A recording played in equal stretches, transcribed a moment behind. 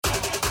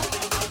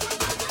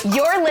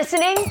You're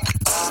listening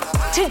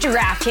to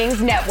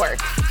DraftKings Network.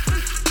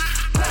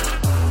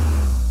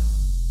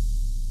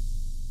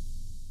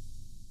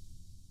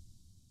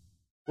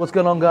 What's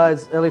going on,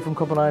 guys? Ellie from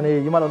Copenhagen here.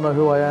 You might not know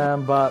who I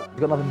am, but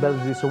you've got nothing better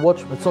to do. So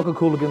watch the Soccer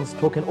Cooligans,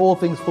 talking all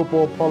things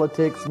football,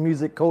 politics,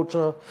 music,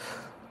 culture.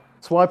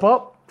 Swipe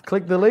up,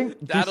 click the link,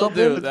 That'll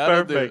do.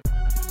 That'll perfect. Do.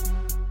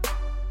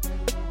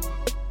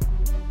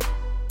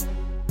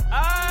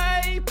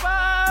 Ay,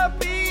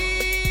 papi!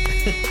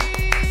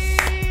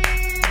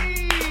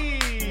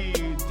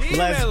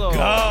 Let's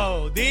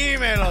go.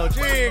 Dímelo,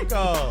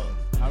 chicos.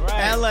 All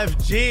right.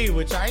 LFG,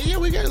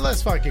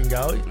 let's fucking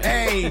go.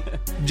 Hey,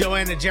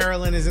 Joanna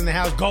Geraldine is in the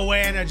house.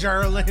 Goanna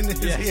Geraldine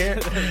is here.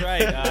 That's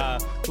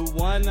right. Who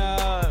won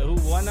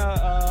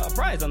a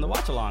prize on the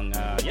watch along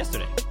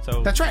yesterday?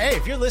 So that's right. Hey,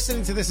 if you're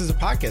listening to this as a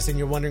podcast and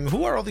you're wondering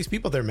who are all these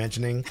people they're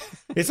mentioning,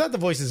 it's not the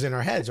voices in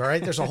our heads. All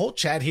right, there's a whole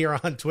chat here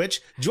on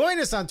Twitch. Join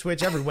us on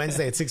Twitch every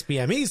Wednesday at 6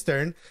 p.m.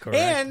 Eastern. Correct.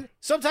 And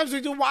sometimes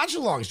we do watch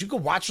alongs. You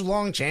can watch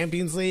along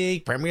Champions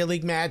League, Premier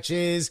League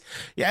matches,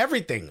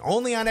 everything.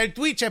 Only on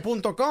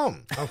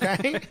eltwitch.com.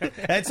 Okay,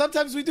 and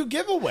sometimes we do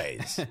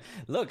giveaways.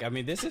 Look, I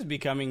mean, this is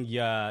becoming,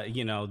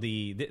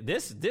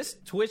 this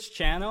Twitch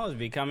channel is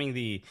becoming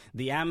the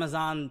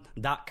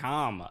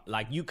Amazon.com.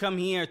 Like, you come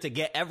here to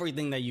get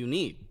everything that you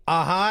need.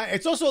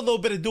 It's also a little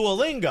bit of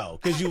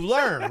Duolingo because you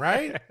learn,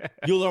 right?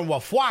 You learn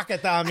what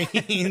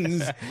fuacata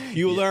means.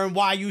 You learn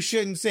why you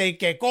shouldn't say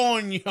que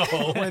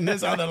coño when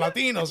there's other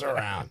Latinos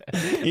around.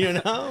 You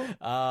know?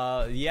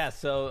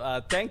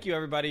 So thank you,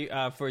 everybody,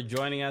 for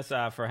joining us,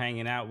 for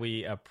hanging out.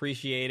 We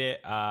appreciate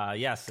it.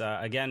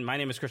 Again, my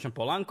name is Christian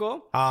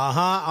Polanco.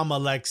 I'm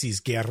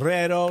Alexis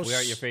Guerreros. We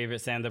are your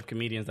favorite stand-up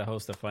comedians that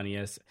host the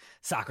funniest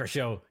soccer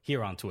show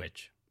here on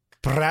Twitch.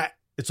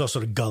 It's also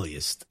the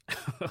gulliest.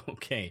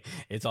 Okay,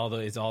 it's all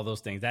those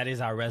things. That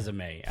is our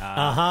resume.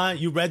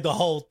 You read the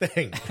whole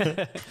thing.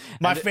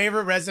 My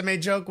favorite resume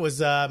joke was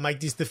Mike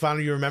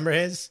DiStefano. You remember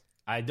his?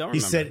 I don't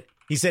remember.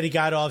 He said he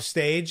got off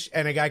stage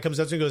and a guy comes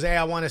up to him and goes, "Hey,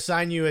 I want to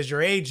sign you as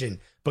your agent,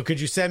 but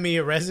could you send me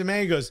your resume?"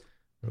 He goes,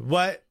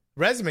 "What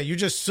resume? You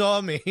just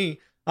saw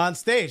me on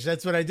stage.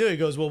 That's what I do." He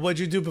goes, "Well, what'd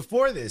you do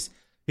before this?"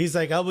 He's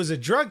like, "I was a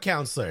drug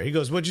counselor." He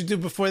goes, "What'd you do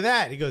before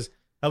that?" He goes,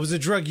 "I was a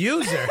drug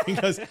user." He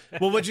goes,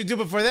 "Well, what'd you do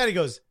before that?" He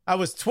goes, "I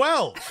was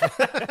 12.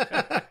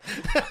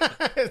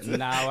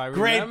 Now I remember.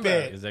 Great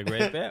bit. It's a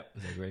great bit.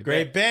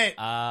 Great bit.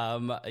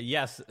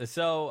 Yes.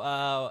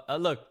 So,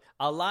 look,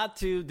 a lot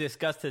to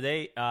discuss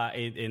today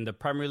in the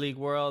Premier League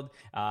world,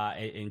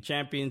 in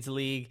Champions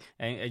League,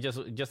 and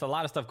just a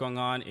lot of stuff going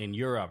on in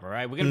Europe. All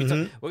right, we're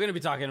gonna be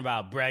talking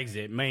about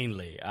Brexit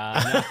mainly.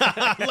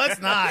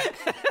 Let's not.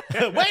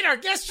 Wait, our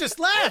guest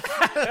just left.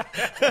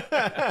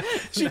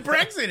 She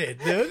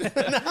Brexited, dude.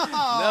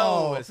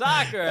 No,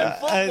 soccer and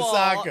football.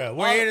 Soccer.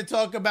 We're here to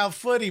talk about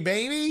footy,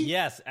 baby.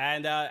 Yes,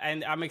 and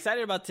I'm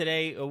excited about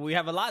today. We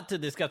have a lot to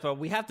discuss, but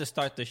we have to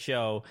start the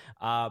show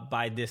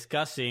by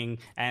discussing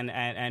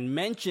and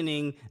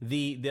mentioning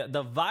the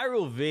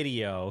viral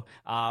video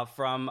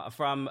from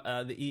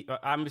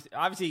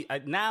obviously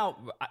now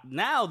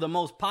the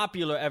most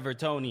popular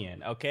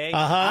Evertonian. Okay,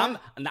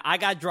 I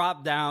got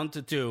dropped down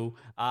to 2,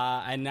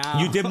 and now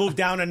you did move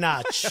down a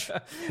notch.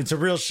 It's a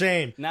real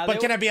shame. But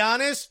can I be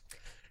honest?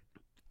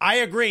 I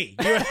agree.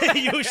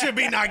 You should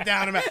be knocked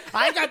down.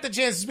 I got the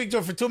chance to speak to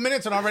her for 2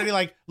 minutes and already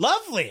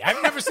lovely.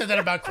 I've never said that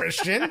about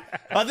Christian.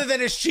 Other than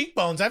his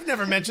cheekbones, I've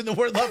never mentioned the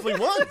word lovely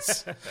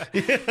once.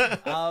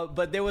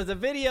 But there was a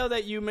video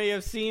that you may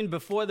have seen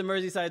before the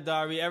Merseyside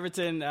derby.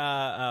 Everton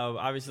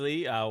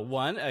obviously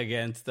won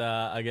against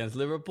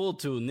Liverpool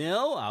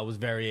 2-0. I was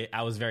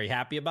very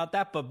happy about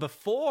that. But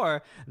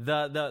before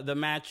the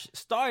match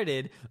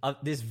started,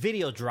 this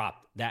video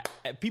dropped that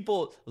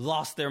people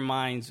lost their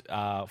minds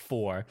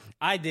for.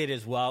 I did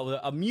as well.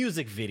 A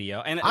music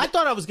video. And I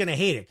thought I was going to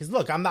hate it. Because,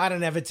 look, I'm not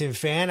an Everton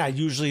fan. I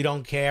usually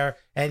don't care.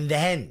 And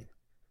then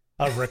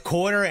a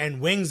recorder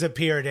and wings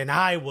appeared, and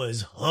I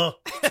was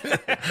hooked.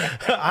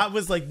 I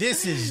was like,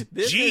 this is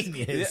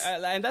genius.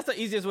 And that's the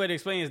easiest way to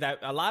explain is that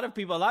a lot of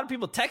people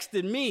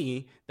texted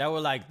me that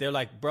were they're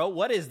like, bro,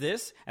 what is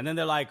this? And then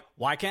they're like,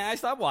 why can't I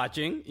stop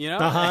watching? You know,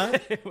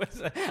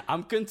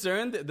 I'm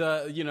concerned.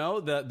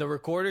 The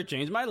recorder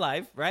changed my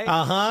life, right?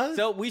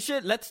 So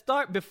let's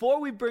start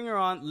before we bring her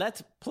on.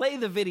 Let's play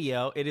the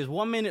video. It is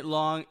 1 minute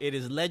long. It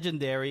is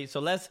legendary. So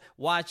let's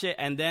watch it,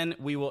 and then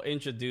we will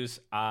introduce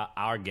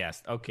our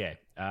guest. Okay.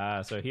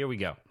 So here we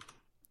go.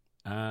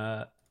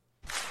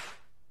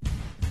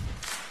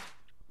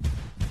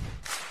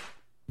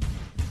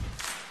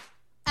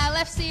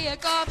 LFC are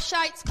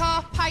gobshites,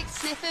 cough pipes,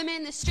 sniff them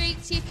in the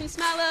streets. You can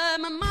smell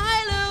them a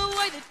mile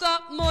away. They've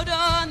got mud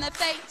on their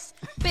face.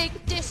 Big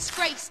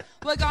disgrace.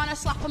 We're gonna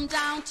slap them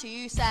down to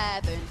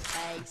 7th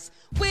place.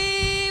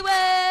 We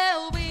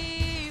will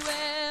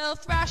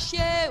thrash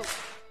you.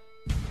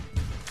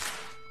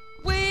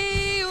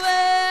 We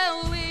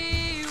will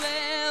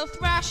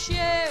thrash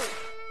you.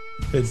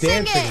 The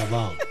dancing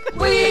alone.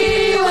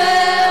 We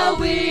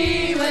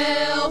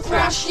will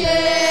thrash you.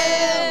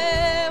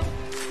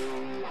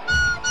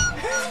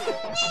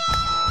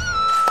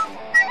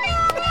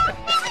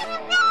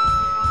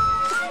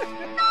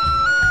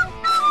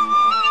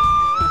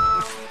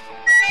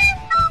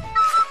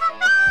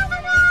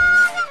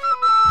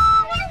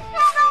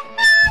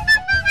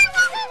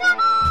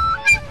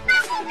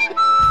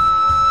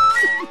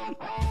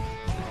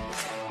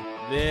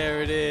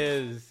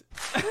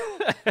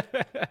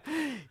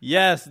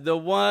 Yes, the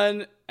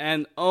one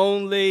and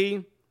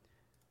only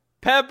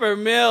Pepper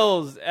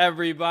Mills,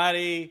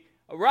 everybody.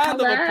 A round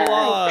of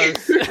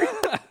applause.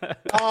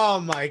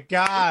 Oh, my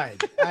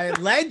God.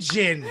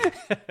 Legend.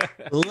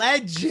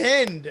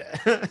 Legend.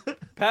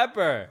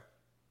 Pepper,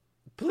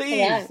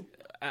 please.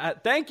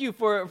 Thank you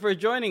for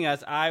joining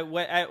us. I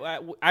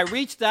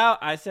reached out.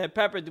 I said,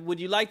 Pepper, would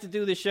you like to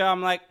do the show?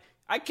 I'm like,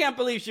 I can't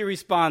believe she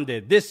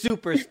responded. This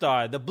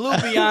superstar, the blue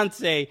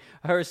Beyonce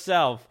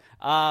herself.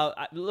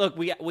 Look,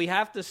 we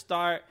have to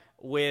start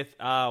with,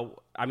 I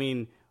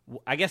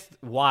guess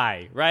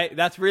why, right?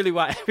 That's really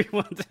why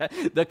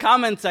the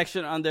comment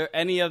section under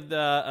any of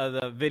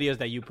the videos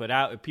that you put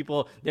out,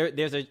 people,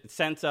 there's a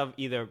sense of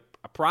either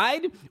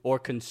pride or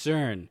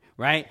concern,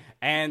 right?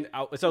 And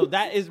so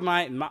that is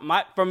my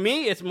for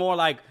me, it's more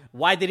like,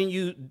 why didn't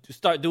you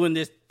start doing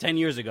this 10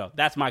 years ago?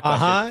 That's my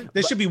question.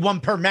 There should be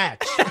one per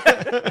match.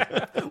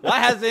 Why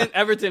hasn't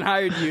Everton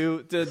hired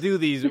you to do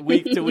these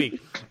week to week?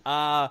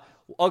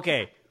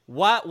 Okay,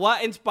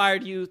 what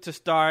inspired you to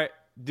start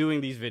doing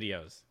these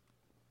videos?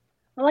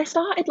 Well, I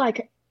started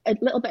like a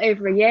little bit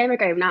over a year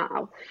ago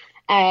now.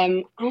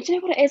 I don't know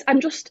what it is.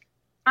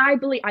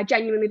 I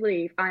genuinely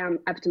believe I am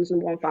Everton's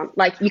number one fan.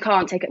 Like, you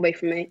can't take it away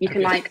from me. You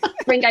can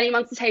bring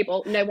anyone to the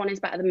table. No one is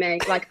better than me.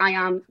 Like, I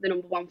am the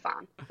number one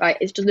fan, right?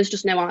 There's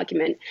just no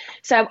argument.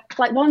 So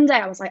like one day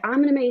I was like,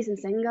 I'm an amazing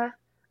singer.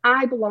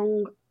 I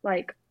belong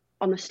like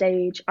on the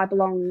stage. I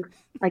belong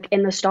like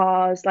in the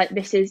stars. Like,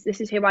 this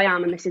is who I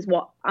am and this is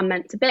what I'm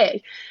meant to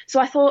be. So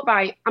I thought,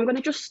 right, I'm going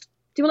to just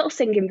do a little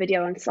singing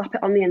video and slap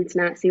it on the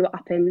internet, see what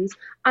happens.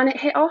 And it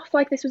hit off.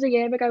 Like, this was a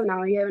year ago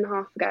now, a year and a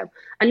half ago.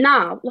 And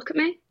now, look at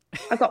me.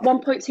 I've got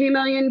 1.2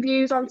 million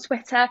views on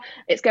Twitter.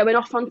 It's going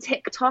off on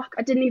TikTok.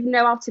 I didn't even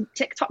know how to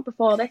TikTok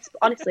before this,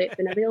 but honestly, it's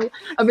been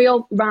a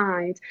real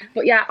ride.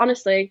 But yeah,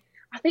 honestly,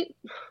 I think,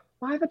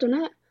 why have I done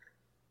it?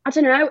 I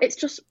don't know. It's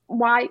just,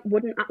 why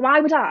would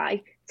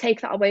I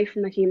take that away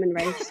from the human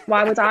race?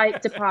 Why would I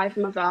deprive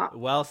them of that?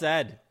 Well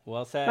said.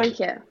 Thank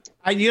you.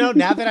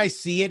 Now that I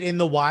see it in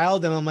the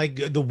wild, and I'm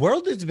like, the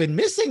world has been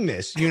missing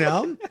this,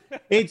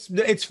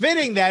 it's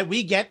fitting that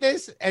we get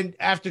this, and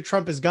after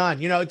Trump is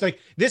gone, it's like,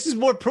 this is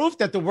more proof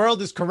that the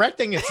world is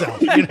correcting itself,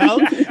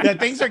 that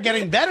things are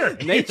getting better.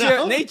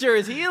 Nature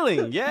is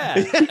healing.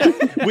 Yeah.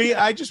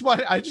 I just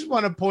want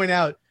to point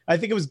out, I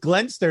think it was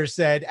Glenster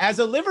said, as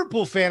a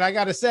Liverpool fan, I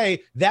got to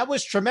say, that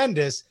was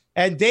tremendous.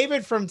 And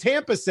David from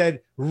Tampa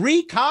said,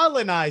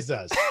 recolonize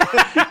us.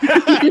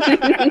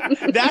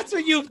 That's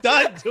what you've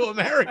done to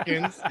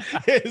Americans.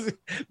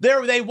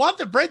 They want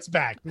the Brits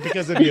back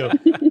because of you.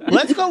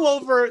 Let's go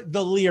over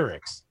the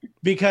lyrics,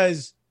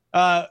 because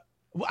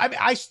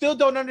I still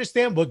don't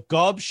understand what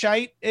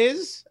gobshite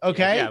is.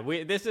 Okay. Yeah,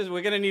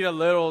 we're gonna need a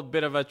little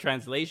bit of a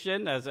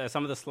translation, as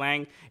some of the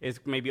slang is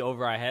maybe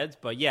over our heads.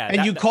 But yeah,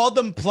 and you called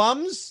them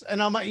plums,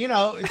 and I'm like,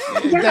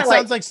 that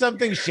sounds like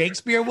something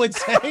Shakespeare would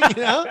say.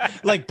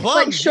 Like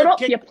plums. Like, shut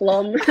up, you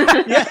plum.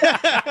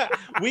 Yeah,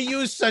 we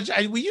use such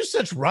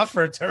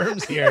rougher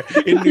terms here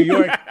in New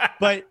York.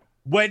 But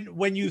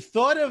when you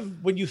thought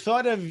of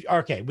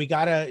okay,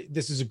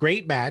 this is a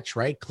great match,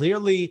 right?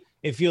 Clearly,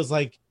 it feels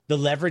like the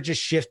leverage is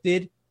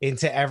shifted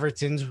into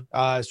Everton's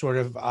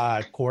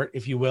court,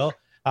 if you will.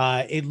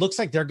 It looks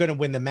like they're going to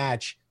win the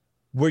match.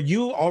 Were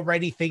you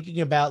already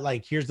thinking about,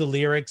 like, here's the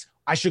lyrics,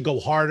 I should go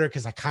harder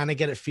because I kind of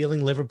get a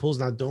feeling Liverpool's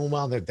not doing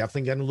well, they're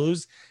definitely going to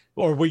lose?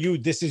 Or were you,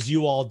 this is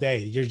you all day?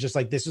 You're just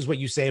like, this is what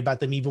you say about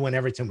them even when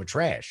Everton were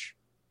trash?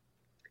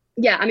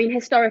 Yeah, I mean,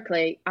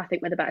 historically, I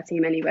think we're the better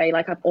team anyway.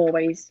 Like, I've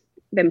always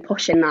been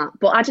pushing that,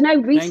 but I don't know,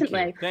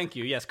 recently. Thank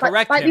you. Yes,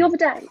 correct. Like the other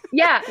day,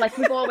 yeah, like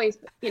we've always,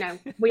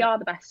 we are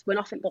the best. We're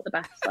nothing but the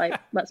best. Like,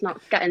 let's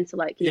not get into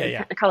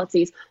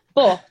technicalities.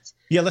 But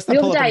yeah, let's not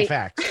pull up any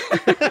facts.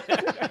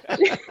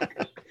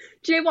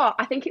 Do you know what?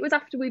 I think it was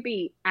after we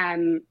beat.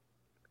 When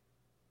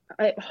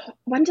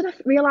did I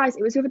realize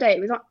it was the other day?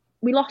 It was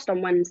we lost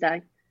on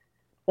Wednesday.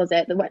 Was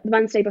it the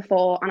Wednesday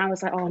before? And I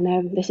was like, oh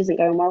no, this isn't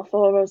going well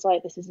for us.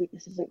 Like, this isn't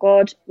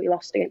good. We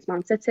lost against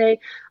Man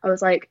City. I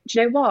was like, do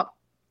you know what?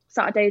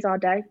 Saturday's our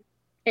day.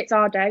 It's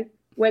our day.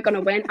 We're going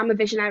to win. I'm a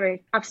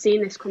visionary. I've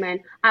seen this come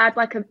in. I had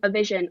like a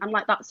vision. I'm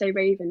like, that's so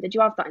Raven. Did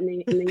you have that in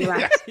the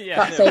US?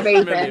 That's so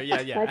Raven.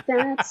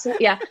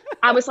 Yeah.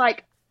 I was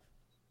like,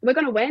 we're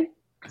going to win.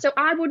 So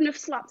I wouldn't have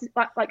slapped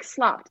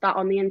that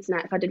on the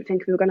internet if I didn't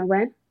think we were going to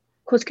win.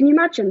 Because can you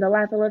imagine the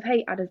level of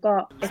hate I'd have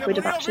got if we'd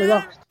have actually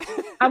lost?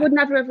 I would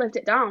never have lived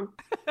it down.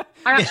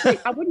 I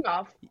wouldn't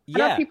have.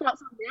 Yeah. I'd have people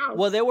outside the house.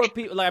 Well, there were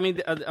people,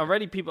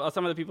 already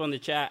some of the people in the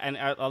chat, and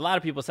a lot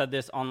of people said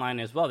this online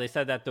as well. They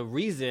said that the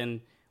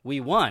reason we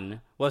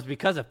won was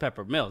because of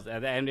Pepper Mills,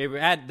 and it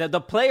had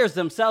the players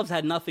themselves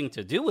had nothing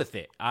to do with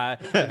it.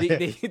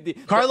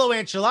 Carlo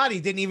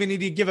Ancelotti didn't even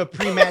need to give a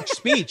pre-match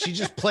speech. He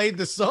just played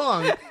the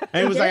song,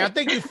 and it was like, I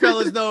think you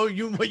fellas know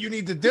what you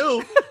need to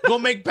do. Go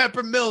make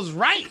Pepper Mills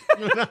right.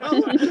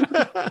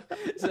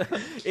 So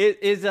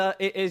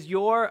is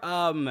your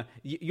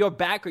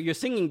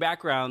singing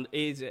background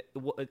is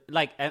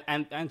like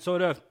and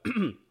sort of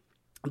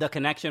the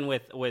connection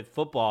with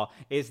football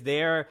is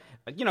there,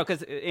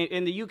 because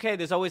in the UK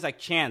there's always like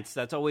chants.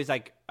 That's always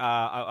like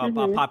a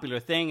popular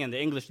thing, and the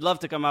English love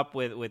to come up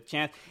with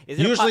chants. Is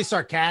it usually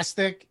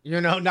sarcastic,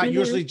 not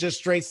usually just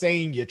straight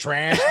saying you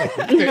trash.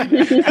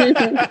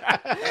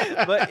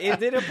 But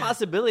is it a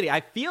possibility?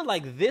 I feel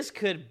like this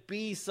could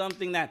be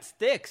something that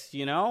sticks,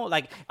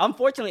 like,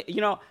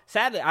 unfortunately,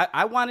 sadly,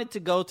 I wanted to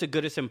go to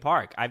Goodison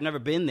Park. I've never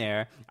been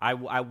there. I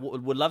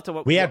would love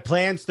to. We had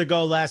plans to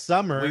go last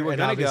summer, we were and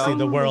gonna obviously go.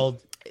 The world.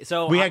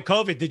 So we had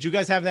COVID. Did you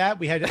guys have that?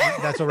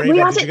 That's already. We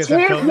had Did you it guys too.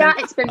 have COVID? Yeah,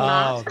 it's been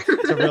Oh, mad.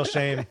 it's a real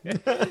shame.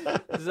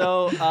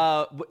 So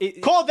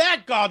Call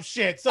that gob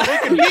shit so we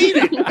can beat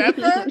it.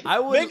 Remember? I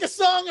would make a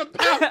song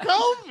about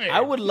COVID.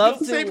 I would love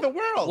to save the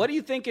world. What do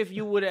you think if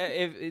you would?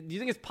 Do you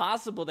think it's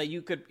possible that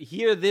you could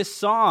hear this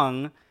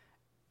song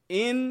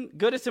in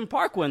Goodison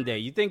Park one day?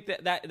 You think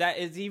that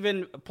is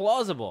even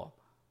plausible?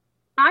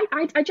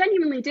 I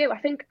genuinely do. I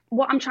think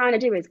what I'm trying to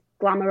do is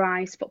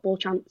glamorize football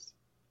chants.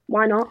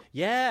 Why not?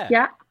 Yeah.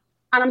 Yeah.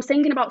 And I'm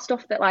singing about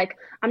stuff that, like,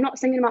 I'm not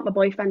singing about my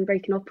boyfriend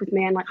breaking up with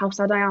me and like how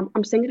sad I am.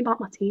 I'm singing about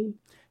my team.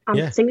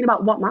 I'm singing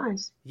about what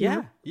matters.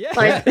 Yeah. Yeah.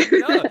 Like,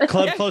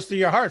 Club close to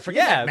your heart.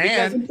 Forget that,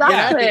 man.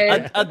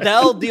 Exactly.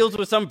 Adele deals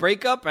with some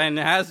breakup and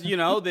has,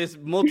 this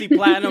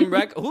multi-platinum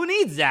record. Who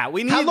needs that?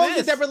 We need How long this.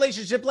 did that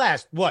relationship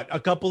last? What, a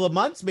couple of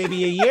months?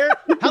 Maybe a year?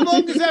 How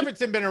long has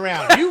Everton been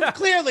around? You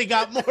clearly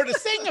got more to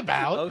sing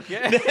about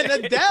than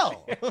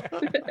Adele.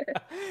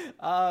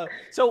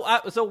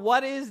 So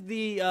what is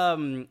the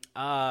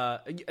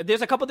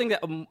there's a couple things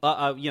that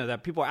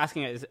that people are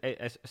asking is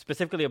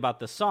specifically about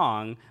the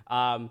song.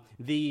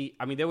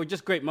 There were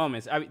just great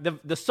moments.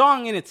 The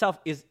song in itself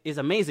is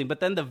amazing, but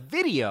then the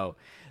video,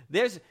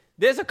 there's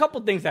a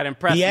couple things that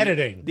impressed me.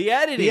 The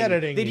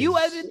editing. Did you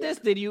edit this?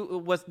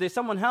 Did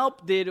someone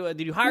help? Did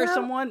you hire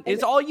someone?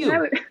 It's all you.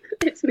 No,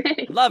 it's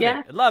me. Love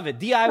it.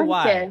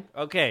 DIY. Thank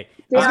you. Okay.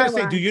 I was gonna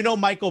say, do you know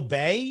Michael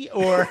Bay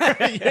or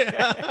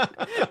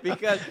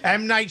because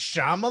M. Night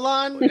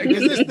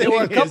Shyamalan? There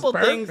were a couple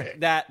things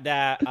that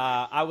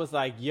I was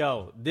like,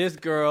 yo, this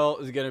girl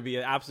is gonna be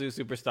an absolute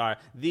superstar.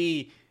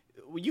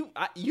 You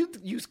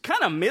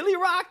kind of Millie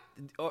rocked.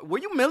 Were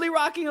you Millie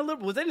rocking a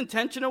little? Was it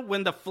intentional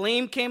when the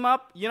flame came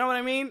up? You know what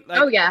I mean? Like,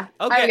 oh yeah.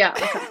 Okay. Oh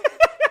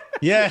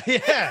yeah.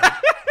 Yeah.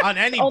 On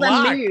any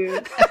block.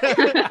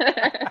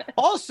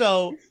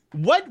 Also,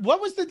 what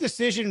was the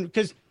decision?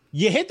 Because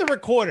you hit the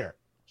recorder.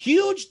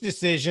 Huge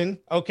decision.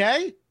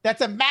 Okay,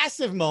 that's a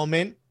massive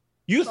moment.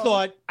 You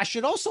thought I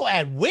should also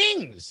add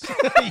wings,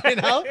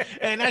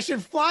 and I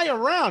should fly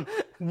around.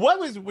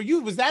 Was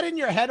that in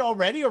your head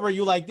already, or were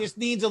you like, this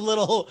needs a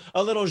little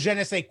je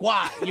ne sais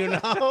quoi,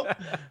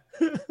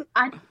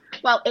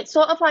 Well, it's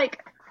sort of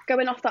like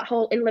going off that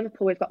whole, in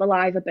Liverpool, we've got the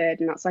Liver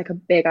Bird, and that's like a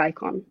big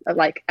icon of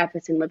like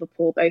Everton,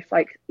 Liverpool, both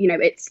like,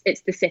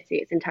 it's the city,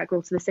 it's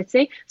integral to the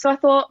city. So I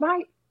thought,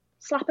 right,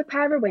 slap a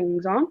pair of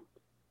wings on,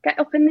 get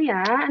up in the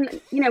air,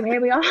 and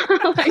here we are.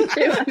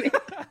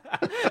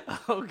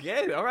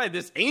 Okay, all right.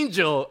 This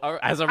angel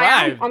has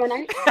arrived.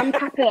 I'm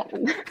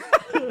Captain.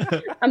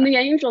 I'm the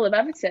angel of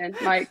Everton,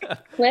 like,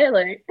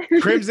 clearly.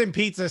 Crimson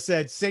Pizza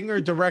said, singer,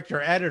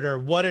 director, editor,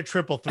 what a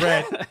triple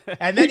threat.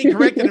 And then he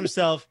corrected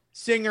himself,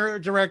 singer,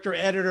 director,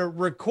 editor,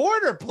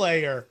 recorder,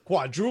 player,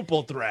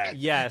 quadruple threat.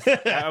 Yes,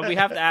 we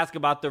have to ask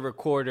about the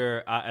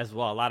recorder as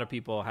well. A lot of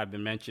people have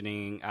been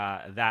mentioning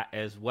that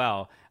as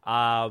well.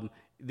 Look,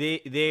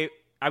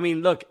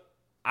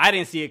 I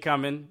didn't see it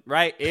coming,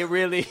 right? It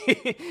really,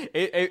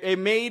 it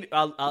made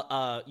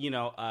a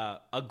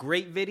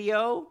great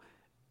video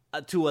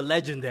to a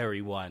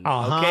legendary one.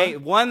 Okay,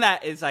 one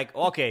that is like,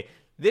 okay,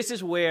 this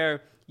is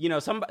where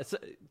some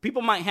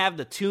people might have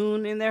the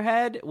tune in their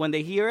head when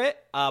they hear it,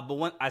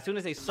 but as soon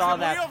as they saw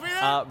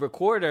that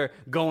recorder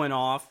going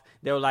off,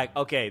 they were like,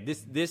 okay,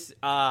 this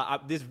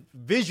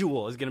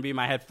visual is gonna be in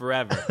my head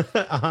forever.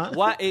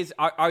 What is?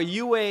 Are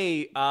you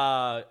a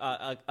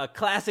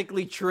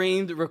classically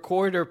trained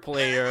recorder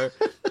player?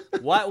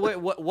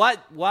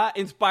 What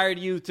inspired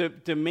you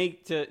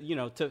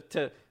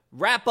to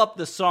wrap up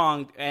the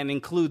song and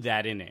include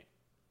that in it?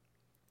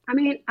 I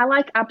mean, I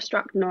like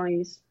abstract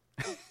noise,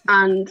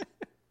 and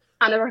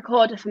a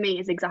recorder for me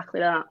is exactly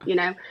that.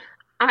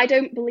 I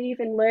don't believe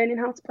in learning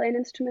how to play an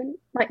instrument.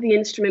 Like, the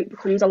instrument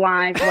becomes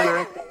alive when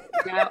I play,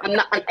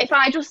 and if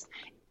I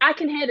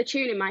can hear the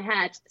tune in my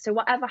head. So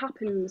whatever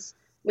happens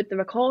with the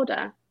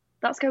recorder,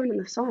 that's going in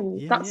the song.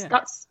 That's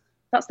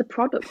the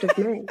product of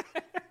me.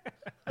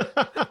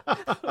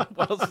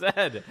 Well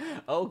said.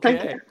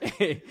 Okay.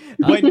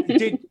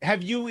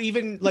 Have you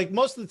even, like,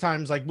 most of the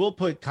times, like, we'll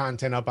put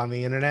content up on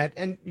the internet,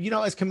 and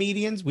as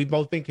comedians, we've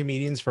both been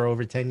comedians for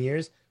over 10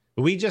 years.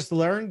 We just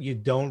learned you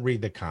don't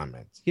read the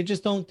comments. You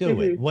just don't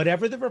do it.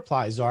 Whatever the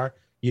replies are,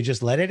 you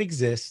just let it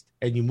exist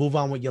and you move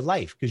on with your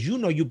life, because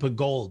you put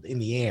gold in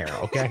the air,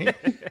 okay?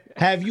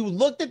 Have you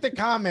looked at the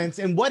comments,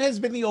 and what has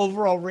been the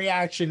overall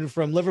reaction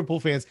from Liverpool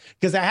fans?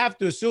 Because I have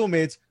to assume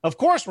it's, of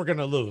course we're going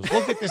to lose.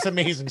 Look at this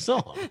amazing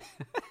song.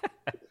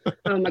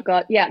 Oh my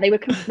God. Yeah,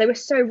 they were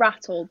so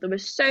rattled. There were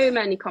so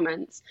many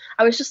comments.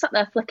 I was just sat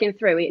there flicking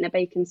through, eating a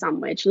bacon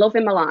sandwich,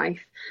 loving my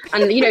life.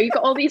 And you've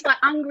got all these like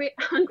angry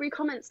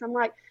comments. And I'm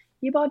like,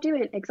 you are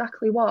doing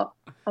exactly what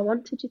I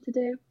wanted you to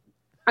do.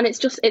 And it's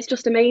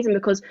just amazing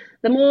because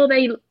the more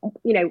they,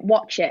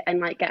 watch it and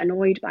like get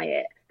annoyed by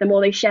it, the more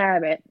they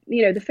share it,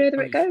 the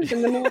further it goes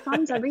and the more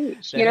fans I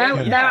reach.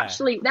 They're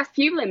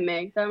fueling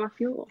me. They're my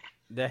fuel.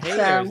 The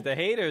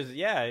haters,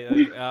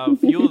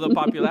 fuel the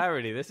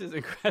popularity. This is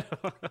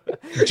incredible.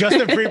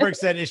 Justin Freeberg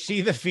said, "Is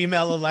she the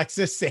female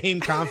Alexis?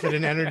 Same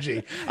confident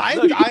energy."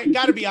 I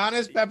got to be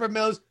honest, Pepper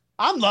Mills.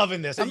 I'm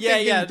loving this. I'm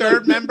thinking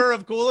third member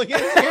of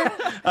Cooligans here.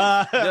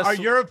 Our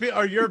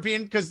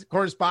European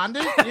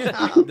correspondent.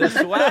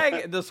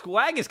 The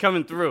swag is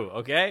coming through.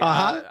 Okay.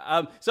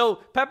 So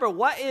Pepper,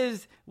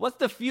 what's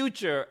the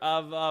future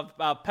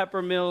of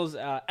Pepper Mills'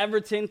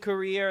 Everton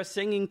career,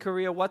 singing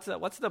career? What's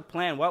the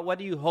plan? What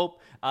do you hope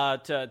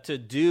to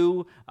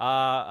do?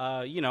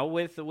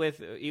 With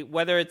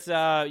whether it's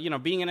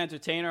being an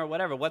entertainer or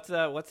whatever. What's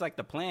like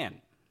the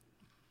plan?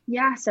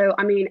 Yeah, so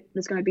I mean,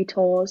 there's going to be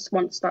tours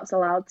once that's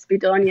allowed to be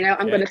done.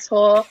 I'm going to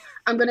tour.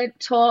 I'm going to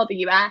tour the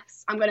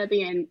US. I'm going to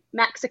be in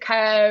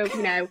Mexico.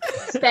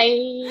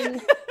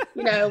 Spain.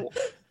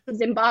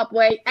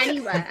 Zimbabwe.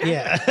 Anywhere.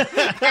 Yeah.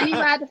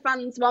 Anywhere the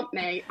fans want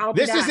me, I'll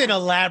be there. This is an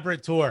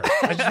elaborate tour.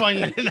 I just want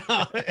you to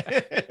know.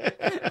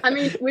 I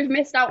mean, we've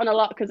missed out on a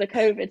lot because of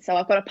COVID, so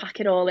I've got to pack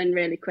it all in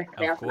really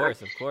quickly. Of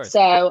course.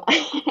 So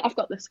I've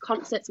got this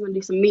concerts. I'm going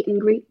to do some meet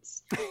and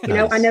greets.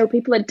 I know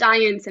people are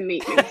dying to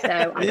meet me,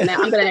 so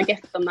I'm going to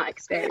gift them that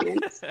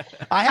experience.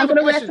 I'm going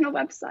to work on a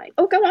website.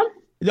 Oh, go on.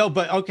 No,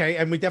 but okay,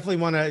 and we definitely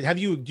want to.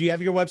 Do you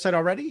have your website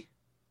already?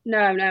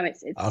 No,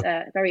 it's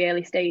very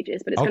early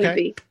stages, but it's going to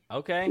be.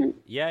 Okay.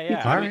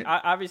 Yeah. All right.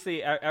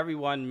 Obviously,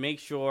 everyone make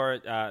sure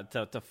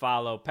to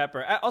follow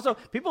Pepper. Also,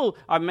 people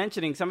are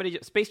mentioning,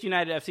 Space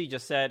United FC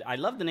just said, I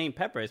love the name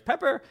Pepper. Is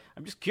Pepper,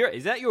 I'm just curious,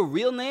 is that your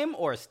real name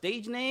or a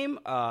stage name,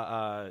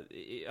 a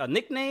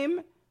nickname?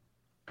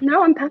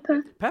 No, I'm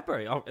Pepper.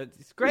 Pepper. Oh,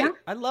 it's great. Yeah.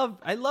 I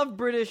love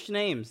British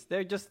names.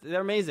 They're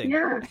amazing.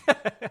 Yeah.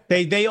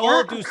 They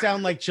all do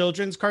sound like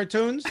children's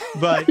cartoons,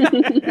 but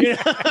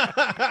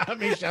I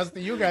mean, shouts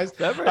to you guys.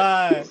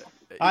 I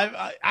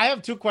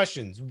have two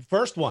questions.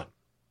 First one,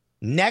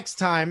 next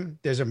time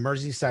there's a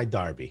Merseyside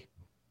derby,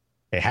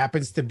 it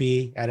happens to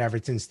be at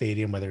Everton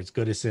Stadium, whether it's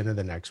Goodison or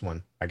the next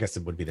one. I guess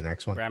it would be the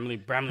next one. Bramley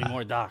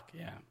Moore Dock.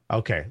 Yeah.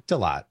 Okay. It's a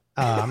lot.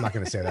 I'm not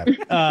going to say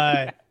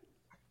that.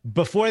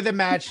 Before the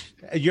match,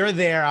 you're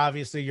there.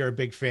 Obviously, you're a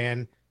big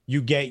fan.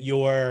 You get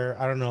your,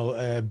 I don't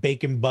know,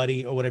 bacon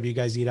buddy or whatever you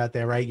guys eat out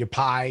there, right? Your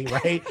pie,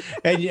 right?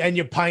 and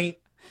your pint.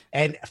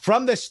 And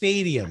from the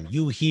stadium,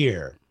 you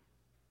hear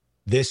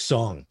this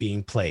song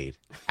being played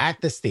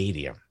at the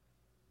stadium.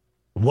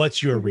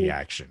 What's your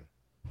reaction?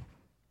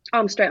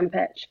 I'm straight on the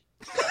pitch.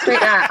 Straight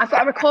there. I've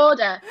got a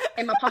recorder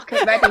in my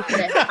pocket ready for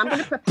this. I'm going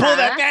to prepare. Pull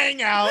that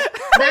thing out.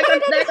 They're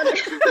gonna...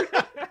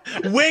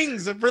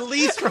 Wings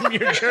released from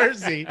your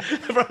jersey.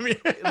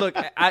 Look,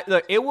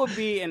 it would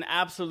be an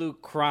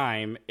absolute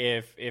crime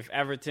if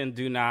Everton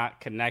do not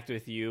connect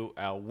with you,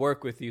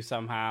 work with you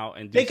somehow,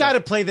 and they got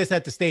to play this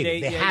at the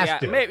stadium. They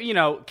have to. Maybe,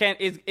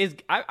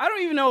 I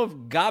don't even know if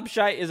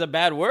gobshite is a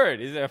bad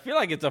word. I feel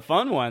like it's a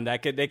fun one they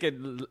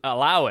could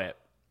allow it.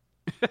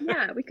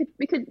 Yeah, we could,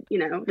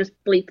 just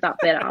bleep that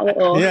bit out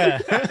or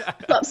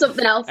put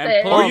something else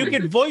in. Or you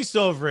can voice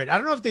over it. I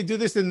don't know if they do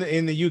this in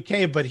the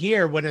UK, but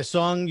here, when a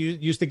song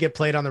used to get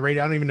played on the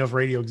radio, I don't even know if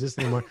radio exists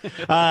anymore.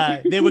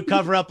 They would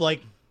cover up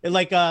like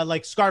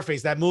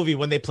Scarface, that movie,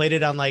 when they played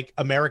it on like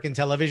American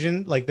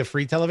television, like the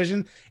free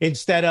television,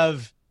 instead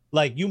of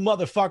like, you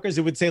motherfuckers,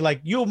 it would say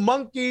like, you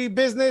monkey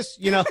business,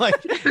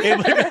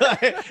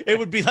 it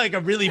would be like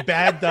a really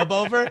bad dub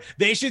over.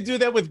 They should do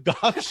that with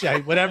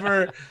gobshite,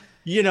 whatever.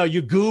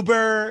 You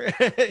goober,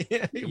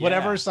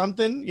 whatever,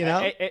 something,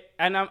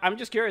 And I'm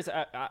just curious,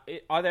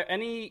 are there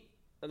any,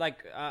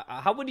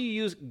 how would you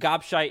use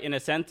gobshite in a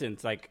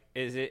sentence? Like,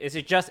 is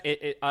it just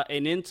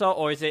an insult,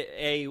 or is it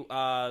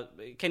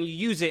can you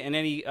use it in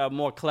any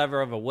more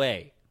clever of a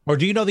way? Or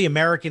do you know the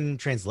American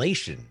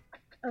translation?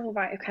 Oh,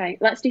 right, okay.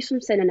 Let's do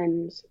some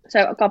synonyms.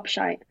 So, a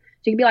gobshite. So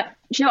you could be like,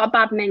 do you know what a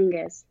bad ming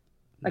is?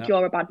 Like,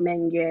 you're a bad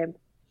ming, you.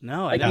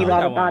 No, like, I don't. You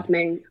are a bad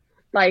ming.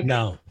 Like,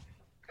 no.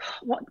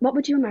 What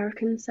would you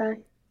Americans say?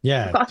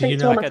 Yeah, I've got to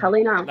think to my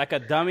telly now. Like a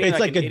dummy. It's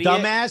like a idiot?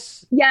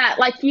 Dumbass. Yeah,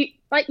 like you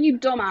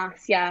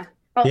dumbass. Yeah.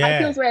 Oh, that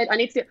feels weird. I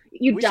need to.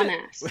 You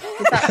dumbass. Is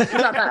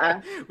that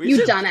better?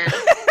 You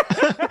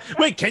dumbass.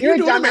 Wait, can you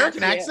do an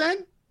American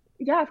accent?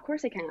 Yeah, of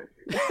course I can.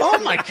 Oh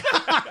my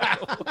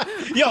God.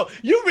 Yo,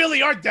 you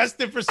really are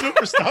destined for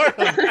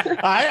superstardom.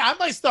 I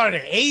might start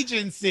an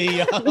agency.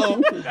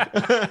 Yo.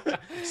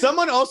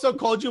 Someone also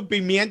called you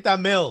Pimienta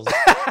Mills,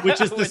 which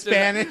is the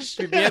Spanish.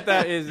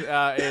 Pimienta is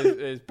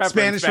pepper.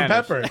 Spanish for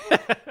pepper.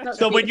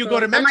 So when you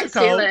go to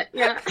Mexico,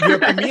 you're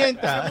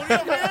Pimienta.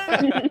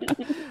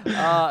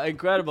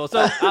 Incredible.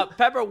 So,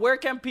 Pepper, where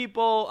can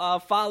people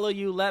follow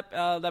you? Let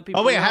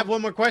people. Oh wait, know? I have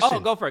one more question. Oh,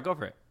 go for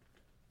it.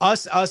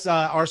 Us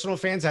Arsenal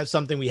fans have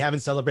something we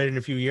haven't celebrated in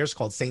a few years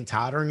called St.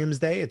 Totteringham's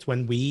Day. It's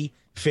when we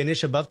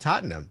finish above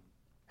Tottenham,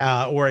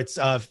 or it's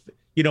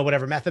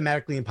whatever,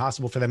 mathematically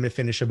impossible for them to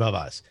finish above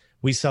us.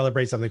 We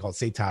celebrate something called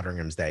St.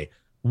 Totteringham's Day.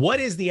 What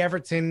is the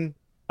Everton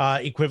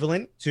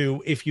equivalent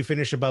to if you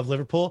finish above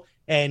Liverpool?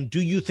 And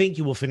do you think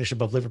you will finish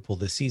above Liverpool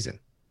this season?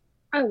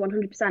 Oh,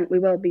 100%. We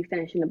will be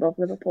finishing above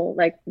Liverpool.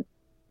 Like,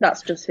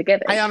 that's just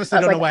forgiven. I honestly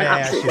don't know why I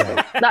asked you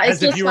that. That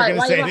is as if you were like,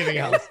 going to say anything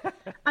else.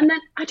 And then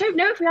I don't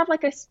know if we have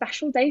like a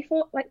special day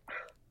for, like,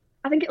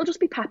 I think it'll just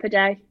be Pepper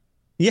Day.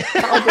 Yeah.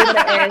 That'll be what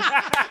it is.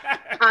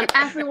 And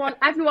everyone,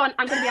 I'm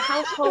going to be a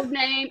household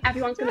name.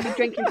 Everyone's going to be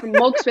drinking from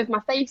mugs with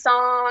my face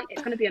on.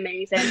 It's going to be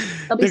amazing.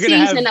 They'll be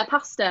seasoning their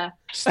pasta.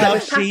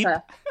 Stuffed sheep.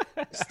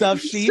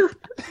 Stuffed sheep.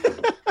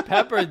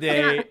 Pepper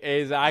Day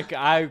is,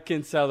 I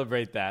can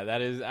celebrate that.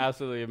 That is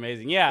absolutely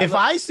amazing. Yeah. If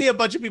I see a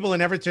bunch of people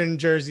in Everton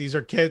jerseys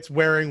or kits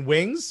wearing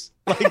wings,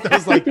 like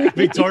those like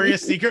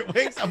Victoria's Secret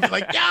wings, I'll be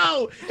like,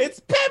 yo, it's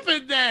Pepper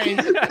Day.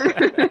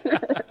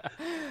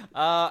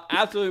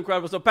 Absolutely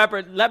incredible. So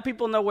Pepper, let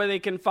people know where they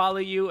can follow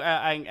you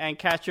and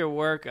catch your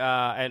work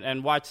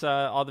and watch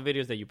all the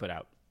videos that you put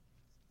out.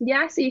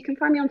 Yeah, so you can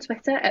find me on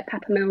Twitter at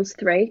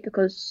PepperMills3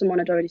 because someone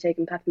had already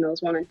taken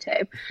Peppermills 1 and 2.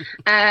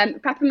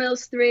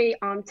 PepperMills3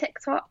 on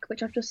TikTok,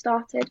 which I've just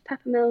started.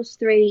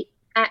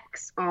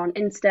 PepperMills3X on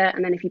Insta,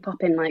 and then if you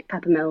pop in like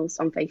Peppermills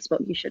on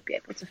Facebook, you should be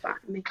able to find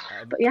me.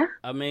 But yeah,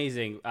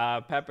 amazing.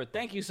 Pepper,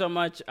 thank you so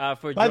much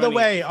for joining. By the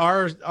way,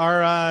 our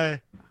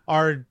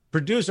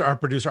producer,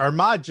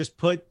 Ahmad, just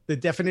put the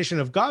definition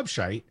of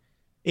gobshite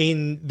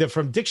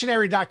from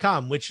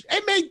dictionary.com, which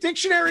it made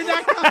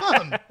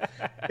dictionary.com.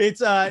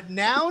 It's a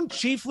noun,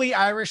 chiefly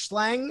Irish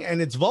slang,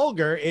 and it's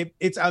vulgar.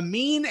 It's a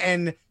mean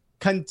and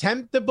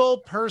contemptible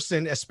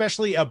person,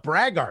 especially a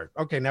braggart.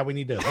 Okay, now we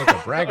need to look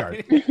at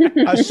braggart.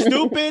 A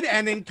stupid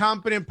and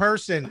incompetent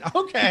person.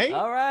 Okay.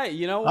 All right.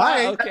 You know what?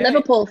 Right. Okay.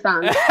 Liverpool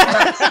fan. We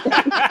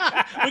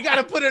got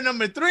to put a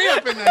number 3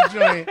 up in that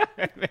joint.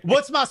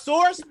 What's my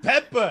source?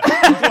 Pepper. Do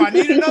I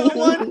need another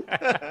one?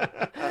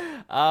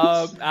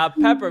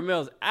 Pepper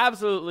Mills,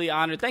 absolutely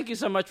honored. Thank you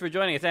so much for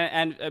joining us.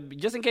 And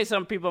just in case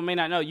some people may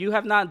not know, you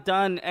have not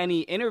done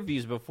any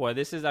interviews before.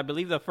 This is, I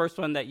believe, the first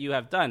one that you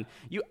have done.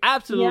 You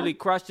absolutely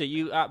crushed it.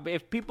 You,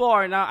 if people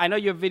are now, I know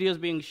your videos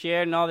being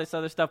shared and all this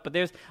other stuff, but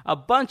there's a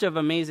bunch of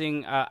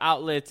amazing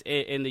outlets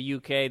in the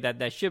UK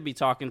that should be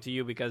talking to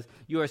you because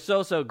you are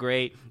so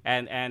great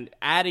and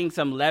adding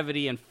some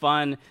levity and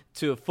fun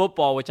to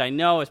football, which I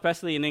know,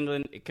 especially in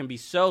England, it can be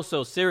so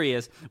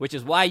serious, which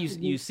is why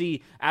you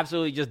see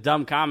absolutely just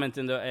dumb comments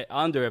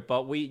under it.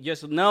 But we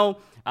just know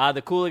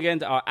the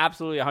Cooligans are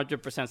absolutely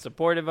 100%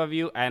 supportive of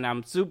you, and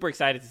I'm super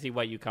excited to see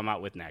what you come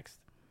out with next.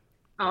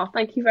 Oh,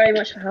 thank you very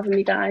much for having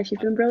me, guys.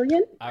 You've been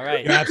brilliant. All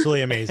right. You're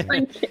absolutely amazing.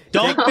 Thank you.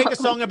 Don't make a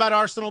song about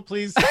Arsenal,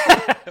 please.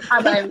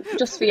 I won't,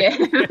 just for you.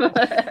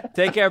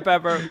 Take care,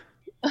 Pepper.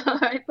 All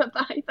right,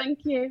 bye-bye.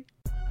 Thank you.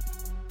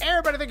 Hey,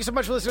 everybody, thank you so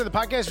much for listening to the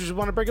podcast. We just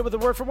want to break it with a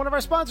word from one of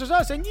our sponsors,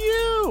 us and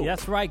you.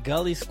 That's right,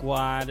 Gully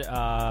Squad.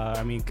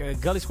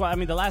 Gully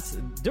Squad.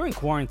 During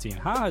quarantine,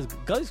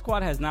 Gully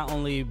Squad has not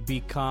only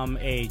become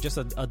just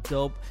a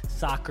dope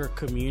soccer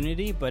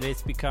community, but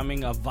it's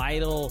becoming a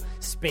vital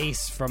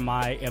space for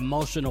my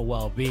emotional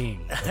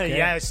well-being. Okay?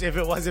 Yes, if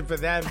it wasn't for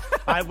them,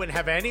 I wouldn't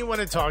have anyone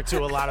to talk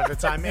to a lot of the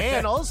time,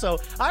 and also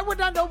I would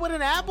not know what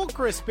an apple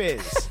crisp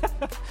is.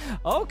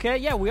 Okay,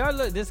 yeah, we are.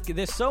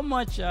 There's so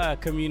much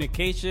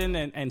communication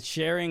and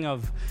sharing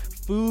of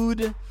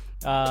food.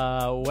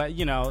 That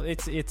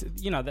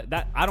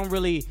I don't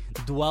really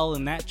dwell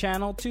in that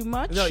channel too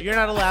much. No, you're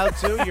not allowed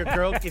to. Your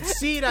girl can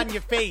see it on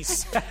your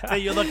face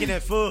that you're looking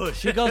at food.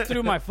 She goes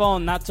through my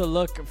phone not to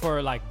look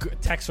for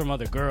like texts from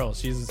other girls.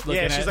 She's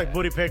looking she's like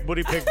booty pic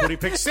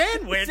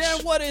sandwich. Sam,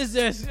 what is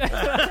this?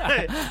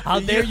 How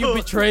dare you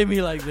betray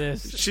me like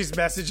this? She's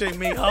messaging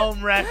me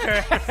home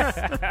wrecker.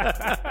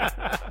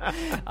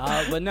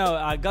 But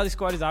no, Gully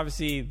Squad is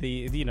obviously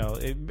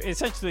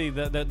essentially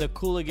the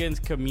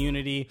Cooligans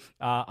community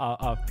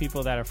of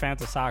people that are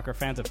fans of soccer,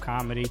 fans of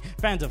comedy,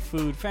 fans of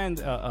food,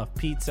 fans of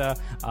pizza.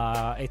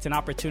 It's an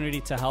opportunity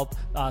to help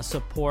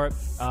support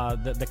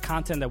the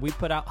content that we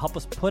put out, help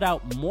us put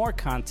out more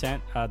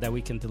content that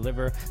we can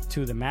deliver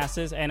to the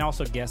masses, and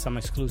also get some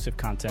exclusive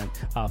content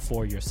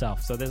for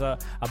yourself. So there's a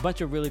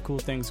bunch of really cool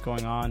things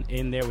going on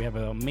in there. We have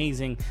an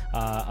amazing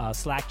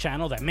Slack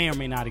channel that may or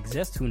may not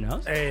exist. Who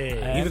knows?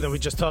 Hey, even though we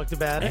just talked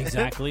about it.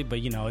 Exactly, but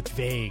it's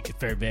vague. It's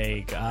very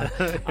vague.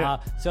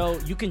 So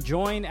you can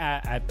join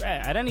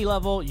at any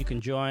level. You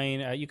can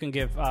join. You can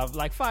give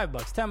like $5,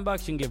 $10.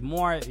 You can give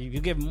more. You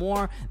can give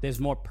more. There's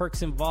more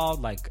perks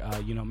involved, like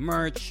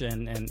merch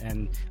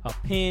and a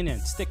pin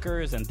and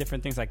stickers and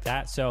different things like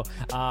that. So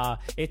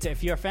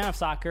if you're a fan of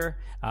soccer,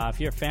 if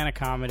you're a fan of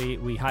comedy,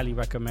 we highly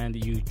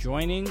recommend you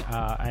joining.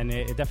 And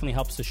it definitely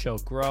helps the show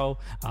grow.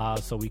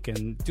 So we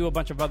can do a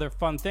bunch of other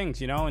fun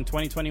things. In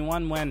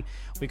 2021, when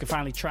we can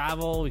finally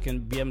travel. We can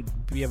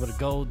be able to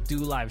go do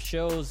live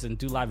shows and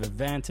do live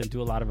events and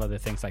do a lot of other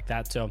things like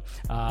that. So,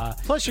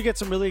 plus you get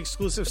some really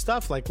exclusive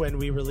stuff. Like when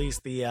we release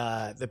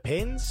the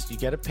pins, you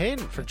get a pin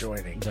for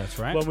joining. That's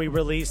right. When we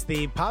release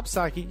the pop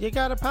socket, you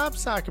got a pop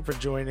socket for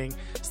joining.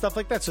 Stuff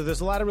like that. So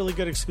there's a lot of really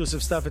good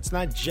exclusive stuff. It's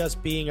not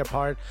just being a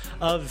part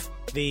of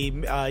the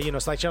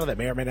Slack channel that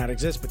may or may not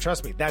exist, but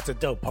trust me, that's a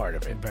dope part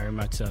of it. Very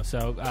much so.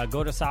 So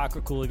go to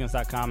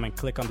soccercooligans.com and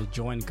click on the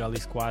Join Gully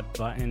Squad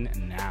button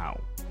now.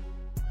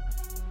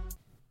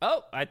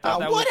 Oh, I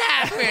thought that what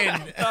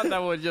happened? I thought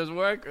that would just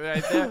work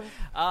right there.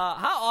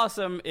 How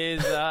awesome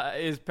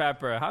is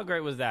Pepper? How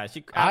great was that?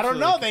 I don't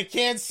know. They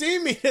can't see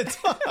me to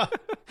talk.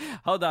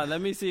 Hold on.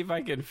 Let me see if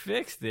I can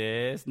fix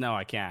this. No,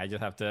 I can't. I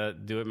just have to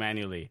do it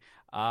manually.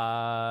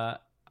 All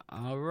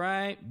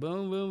right.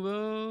 Boom, boom,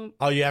 boom.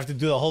 Oh, you have to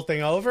do the whole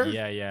thing over?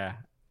 Yeah.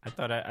 I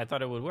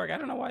thought it would work. I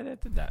don't know why they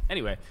did that.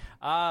 Anyway,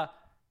 how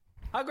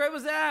great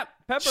was that?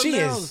 Pepper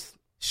Mills.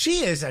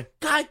 She is a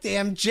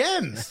goddamn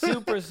gem.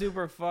 Super,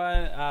 super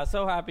fun.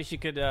 So happy she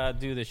could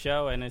do the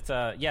show. And it's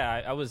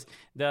I was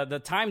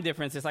the time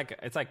difference. It's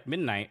like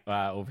midnight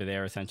over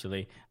there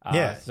essentially.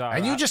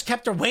 And you just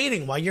kept her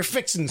waiting while you're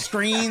fixing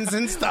screens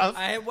and stuff.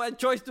 What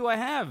choice do I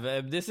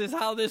have? This is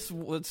how this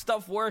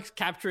stuff works.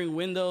 Capturing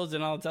windows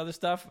and all this other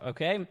stuff.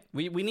 Okay,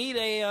 we need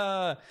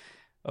a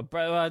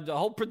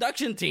whole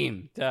production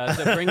team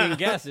to bring in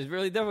guests. It's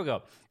really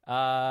difficult.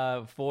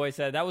 Foy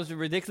said that was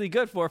ridiculously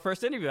good for her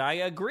first interview. I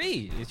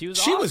agree. She was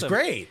awesome. Was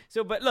great.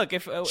 So, but look,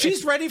 if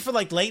she's ready for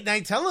like late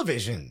night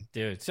television,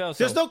 dude. So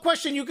there's no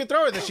question you could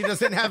throw her that she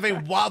doesn't have a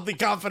wildly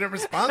confident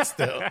response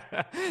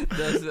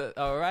to.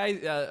 All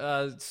right.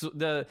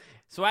 The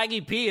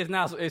Swaggy P is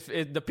now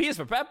the P is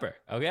for Pepper.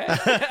 Okay.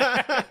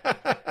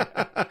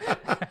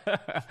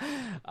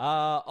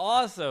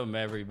 Awesome,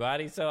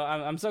 everybody. So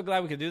I'm so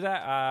glad we could do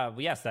that.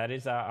 Yes, that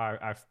is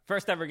our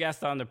first ever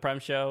guest on the Prem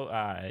show.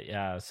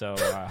 So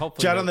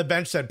hopefully. Judd on the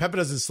bench said, Pepper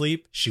doesn't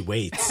sleep. She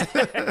waits.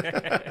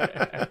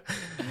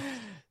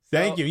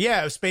 Thank you.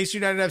 Yeah, Space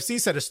United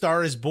FC said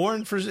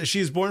she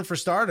is born for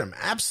stardom.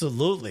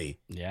 Absolutely.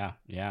 Yeah.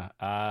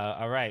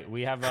 All right.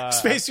 We have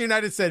Space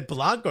United said,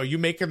 Blanco, you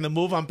making the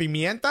move on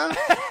Pimienta?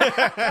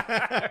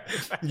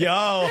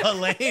 Yo,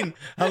 Helene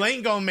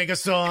gonna make a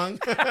song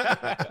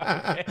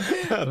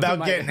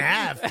about getting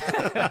half.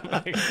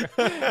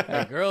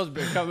 Girls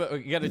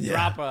gotta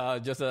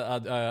drop just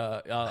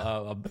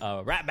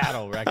a rap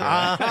battle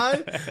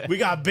record. We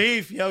got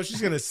beef. Yo, she's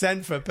gonna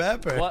send for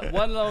Pepper.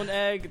 One lone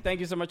egg.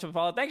 Thank you so much for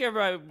following. Thank you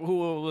everybody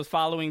who was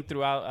following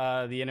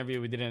throughout the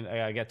interview. We didn't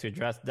get to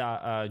address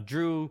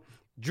Drew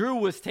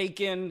was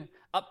taken,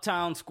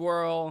 Uptown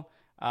Squirrel,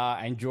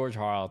 and George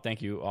Harl.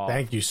 Thank you all.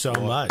 Thank you so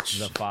much.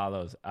 The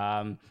follows.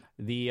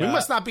 We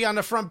must not be on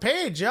the front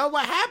page, yo.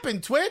 What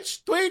happened,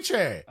 Twitch?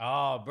 Twitcher.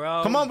 Oh,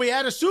 bro. Come on, we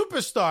had a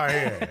superstar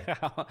here.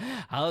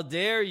 How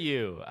dare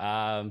you?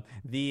 All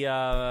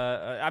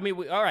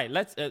right,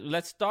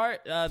 let's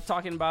start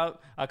talking about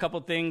a couple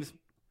things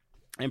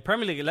in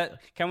Premier League.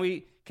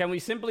 Can we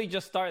simply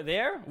just start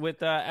there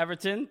with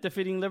Everton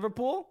defeating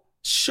Liverpool?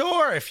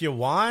 Sure, if you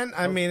want.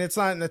 I mean, it's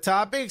not in the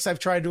topics. I've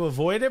tried to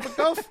avoid it, but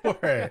go for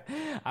it.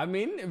 I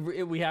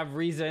mean, we have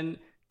reason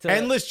to...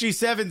 Endless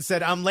G7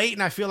 said, I'm late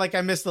and I feel like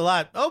I missed a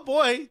lot. Oh,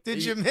 boy,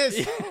 did you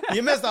miss?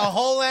 You missed a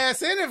whole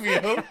ass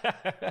interview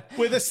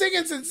with a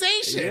singing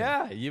sensation.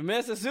 Yeah, you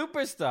missed a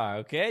superstar,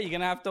 okay? You're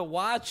going to have to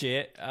watch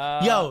it.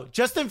 Yo,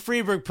 Justin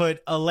Freeberg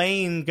put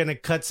Elaine gonna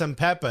cut some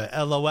pepper,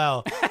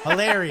 LOL.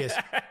 Hilarious.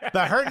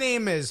 But her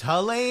name is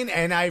Helene,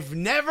 and I've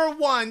never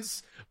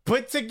once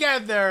put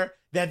together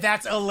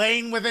that's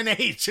Elaine with an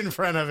H in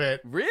front of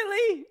it.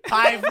 Really?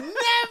 I've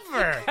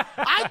never.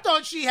 I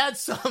thought she had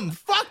some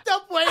fucked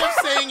up way of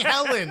saying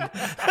Helen.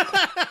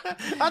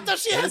 I thought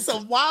she had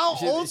some wild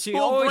old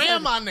school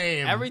grandma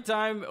name. Every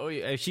time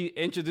she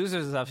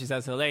introduces herself, she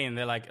says Helene.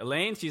 They're like,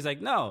 Elaine? She's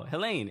like, no,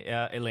 Helene.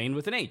 Elaine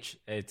with an H.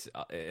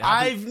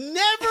 I've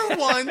never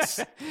once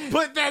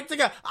put that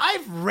together.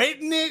 I've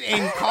written it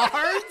in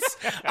cards.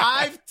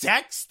 I've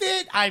texted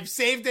it. I've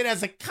saved it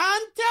as a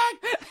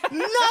contact.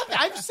 Nothing.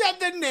 I've said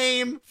the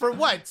name for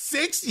what,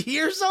 6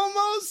 years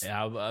almost?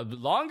 Yeah,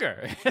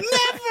 longer.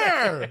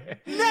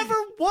 Never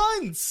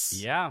once.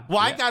 Yeah. Well,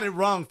 I got it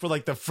wrong for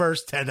like the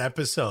first 10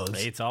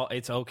 episodes. It's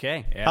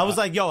okay. Yeah. I was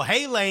like, yo,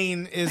 hey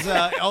Lane is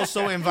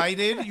also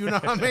invited. You know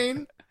what I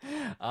mean?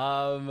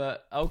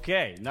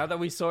 Okay, now that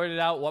we sorted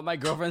out what my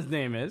girlfriend's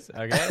name is,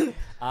 okay.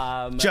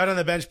 Judd on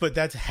the bench, but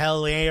that's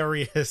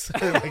hilarious.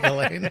 Like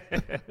Elaine.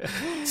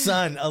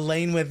 Son,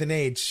 Elaine with an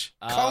H.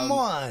 Come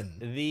on.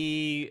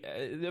 The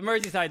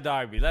Merseyside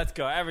derby. Let's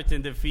go.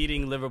 Everton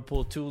defeating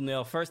Liverpool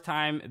 2-0. First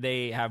time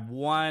they have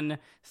won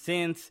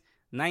since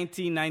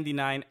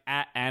 1999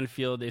 at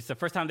Anfield. It's the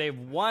first time they've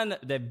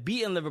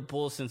beaten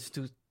Liverpool since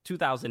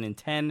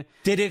 2010.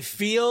 Did it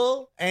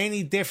feel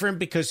any different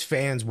because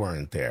fans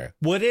weren't there?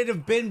 Would it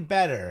have been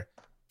better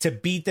to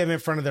beat them in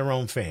front of their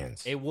own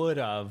fans? It would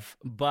have,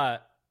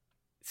 but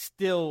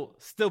still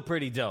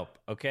pretty dope.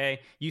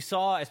 Okay, you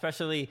saw,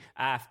 especially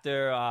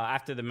after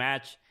the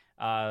match,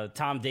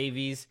 Tom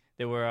Davies.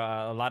 there were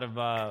a lot of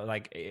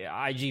like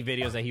IG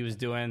videos that he was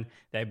doing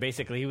that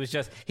basically he was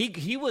just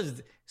he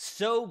was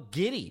so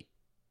giddy.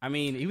 I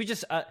mean, he was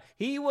just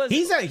he's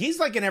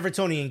like an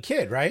Evertonian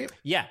kid, right?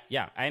 Yeah,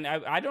 and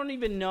I don't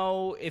even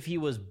know if he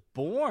was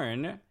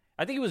born.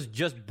 I think he was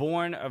just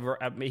born.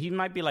 He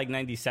might be like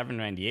 97,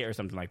 98 or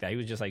something like that. He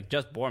was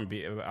just born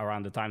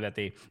around the time that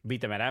they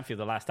beat them at Anfield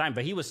the last time.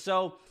 But he was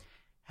so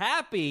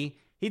happy.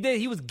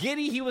 He was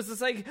giddy. He was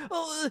just like,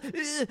 oh,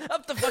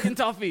 up the fucking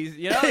toffees,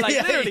 you know?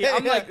 Like, literally,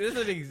 I'm like, this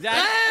is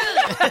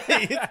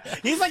exactly.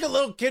 He's like a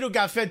little kid who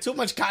got fed too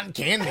much cotton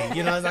candy,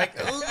 you know? It's like,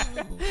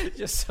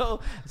 just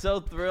so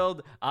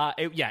thrilled.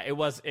 It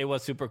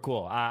was super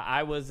cool.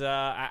 I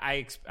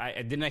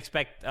didn't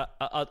expect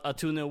a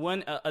 2-0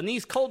 win.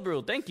 Anise cold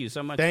brew. Thank you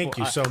so much. Thank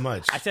you so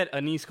much. I said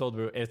anise cold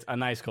brew. It's a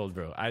nice cold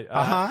brew.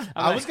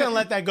 I was gonna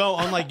let that go,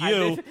 unlike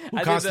you,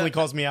 who constantly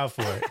calls me out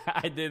for it.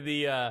 I did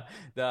the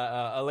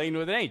Elaine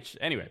with an H.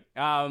 Anyway,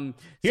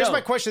 here's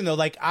my question though.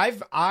 Like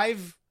I've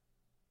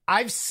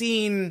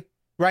seen,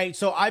 right.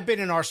 So I've been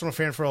an Arsenal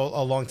fan for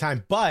a long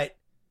time, but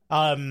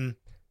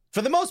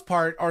for the most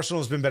part,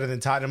 Arsenal has been better than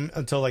Tottenham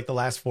until like the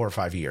last 4 or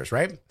 5 years,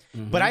 right?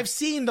 Mm-hmm. But I've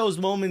seen those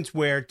moments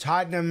where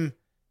Tottenham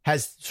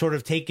has sort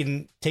of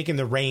taken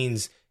the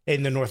reins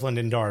in the North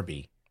London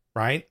derby,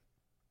 right?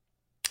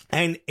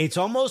 And it's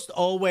almost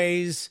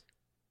always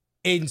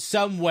in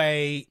some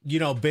way, you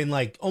know, been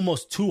like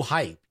almost too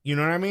hype. You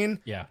know what I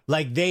mean? Yeah.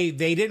 Like they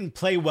didn't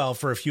play well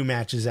for a few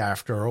matches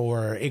after,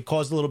 or it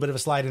caused a little bit of a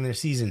slide in their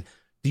season.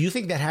 Do you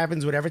think that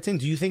happens with Everton?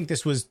 Do you think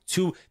this was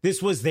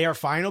their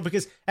final?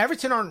 Because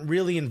Everton aren't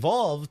really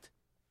involved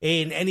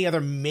in any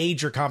other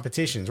major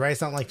competitions, right?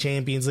 It's not like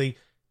Champions League.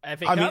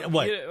 FA Cup? Mean,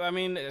 what?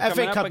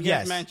 FA Cup, against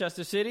yes.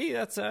 Manchester City.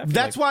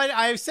 That's why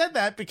I said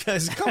that,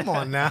 because come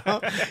on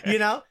now, you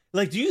know,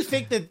 like, do you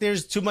think that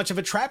there's too much of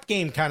a trap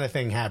game kind of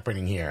thing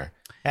happening here,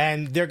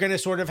 and they're going to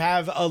sort of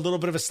have a little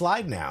bit of a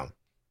slide now?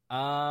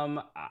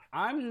 I'm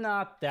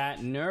not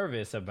that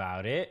nervous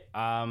about it.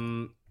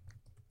 I'm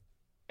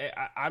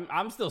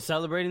still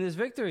celebrating this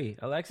victory,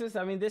 Alexis.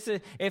 I mean, this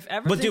is if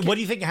Everton. But what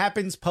do you think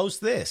happens post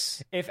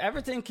this? If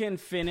Everton can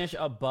finish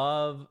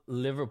above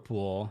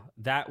Liverpool,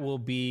 that will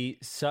be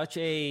such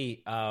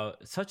a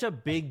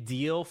big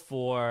deal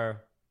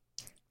for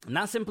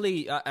not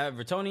simply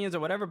Evertonians or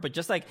whatever, but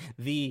just like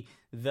the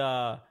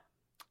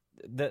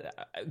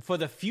for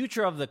the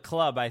future of the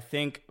club. I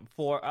think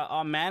for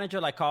a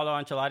manager like Carlo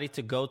Ancelotti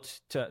to go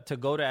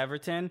to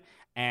Everton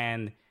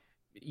and,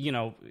 you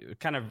know,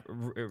 kind of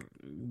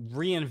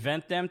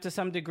reinvent them to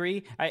some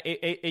degree.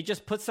 It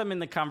just puts them in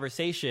the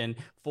conversation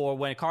for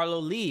when Carlo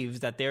leaves,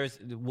 that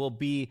will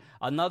be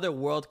another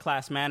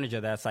world-class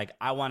manager that's like,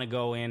 I want to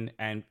go in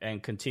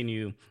and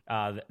continue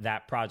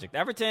that project.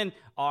 Everton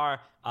are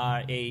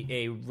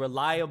a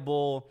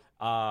reliable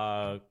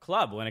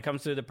club when it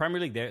comes to the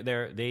Premier League.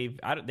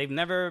 They've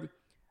never.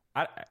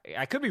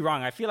 I could be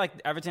wrong. I feel like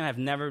Everton have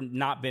never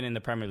not been in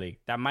the Premier League.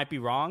 That might be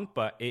wrong,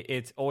 but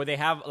or they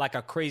have like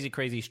a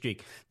crazy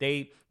streak.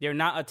 They're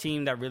not a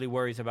team that really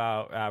worries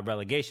about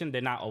relegation.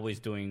 They're not,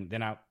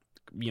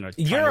 you know.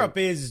 Europe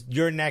is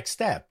your next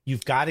step.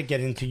 You've got to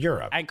get into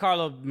Europe. And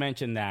Carlo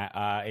mentioned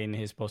that in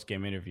his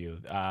post-game interview.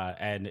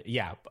 And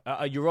yeah,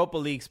 a Europa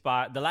League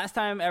spot. The last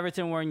time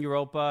Everton were in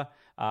Europa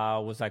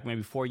was like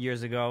maybe 4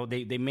 years ago.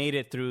 They made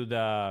it through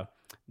the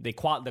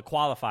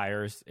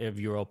qualifiers of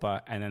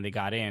Europa, and then they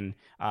got in,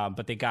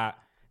 but they got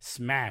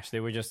smashed. They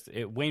were just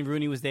Wayne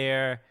Rooney was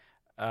there.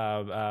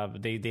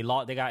 They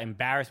got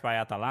embarrassed by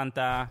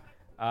Atalanta.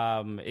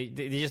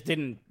 They just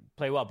didn't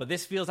play well. But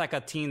this feels like a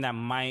team that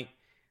might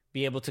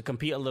be able to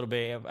compete a little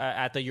bit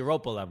at the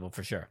Europa level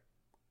for sure.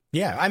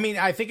 Yeah, I mean,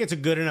 I think it's a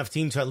good enough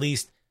team to at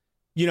least,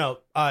 you know,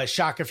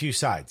 shock a few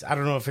sides. I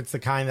don't know if it's the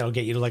kind that'll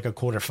get you to like a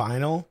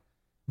quarterfinal,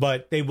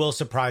 but they will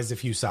surprise a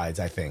few sides,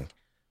 I think.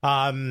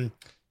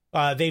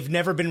 They've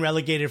never been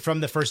relegated from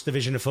the first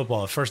division of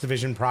football, first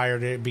division prior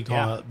to be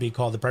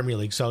called the Premier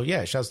League. So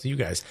yeah, shouts to you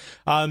guys.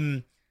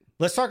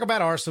 Let's talk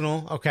about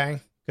Arsenal, okay?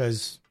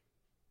 Because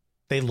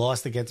they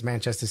lost against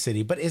Manchester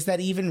City, but is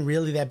that even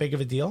really that big of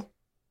a deal?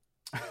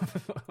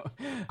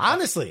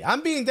 Honestly,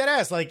 I'm being dead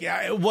ass. Like,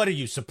 what are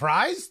you,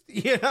 surprised?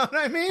 You know what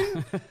I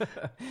mean?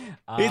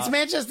 It's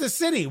Manchester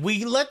City.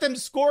 We let them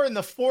score in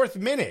the 4th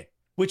minute,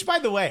 which, by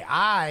the way,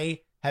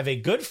 I have a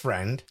good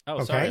friend. Oh,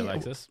 okay? Sorry,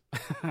 Alexis.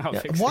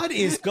 What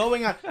is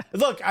going on?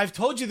 Look, I've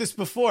told you this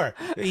before.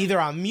 Either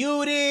I'm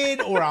muted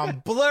or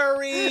I'm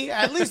blurry.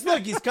 At least,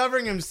 look, he's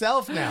covering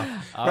himself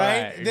now.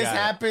 Right? This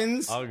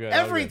happens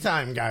every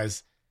time,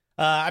 guys.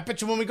 I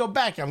bet you when we go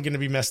back, I'm going to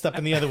be messed up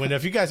in the other window.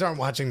 If you guys aren't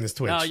watching this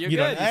Twitch. No, you're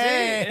good.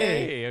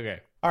 Hey,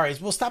 okay. All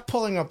right, well, stop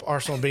pulling up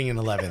Arsenal being in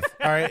 11th.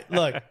 All right,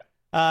 look,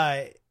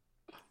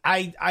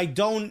 I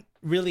don't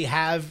really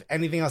have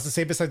anything else to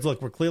say besides,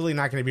 look, we're clearly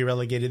not going to be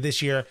relegated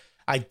this year.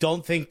 I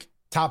don't think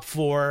top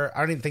 4, I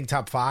don't even think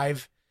top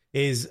 5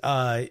 is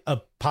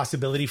a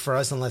possibility for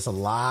us unless a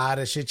lot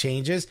of shit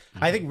changes.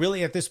 Mm-hmm. I think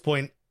really at this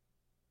point,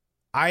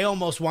 I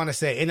almost want to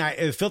say,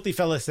 and Filthy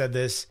Fella said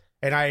this,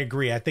 and I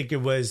agree. I think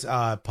it was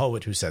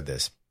Poet who said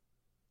this.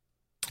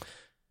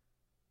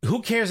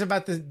 who cares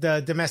about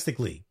the domestic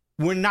league?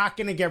 We're not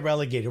going to get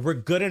relegated. We're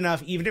good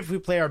enough, even if we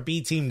play our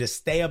B team, to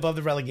stay above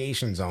the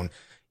relegation zone.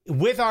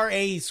 With our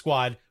A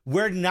squad,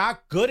 we're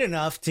not good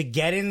enough to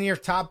get in your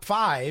top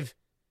 5.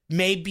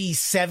 Maybe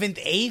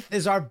 7th, 8th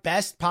is our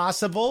best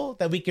possible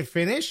that we could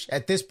finish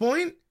at this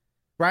point,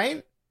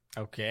 right?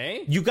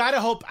 Okay. You got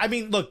to hope. I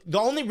mean, look, the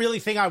only really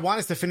thing I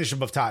want is to finish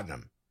above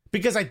Tottenham,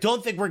 because I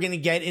don't think we're going to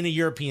get in a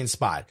European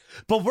spot.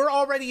 But we're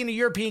already in a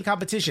European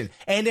competition.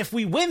 And if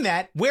we win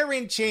that, we're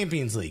in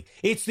Champions League.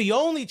 It's the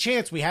only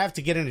chance we have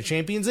to get into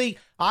Champions League.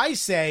 I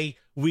say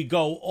we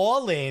go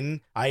all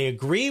in. I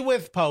agree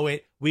with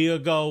Poet. We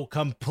go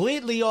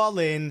completely all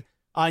in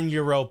on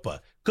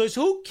Europa. Because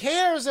who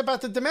cares about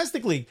the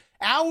domestic league?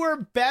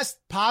 Our best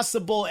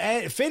possible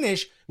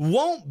finish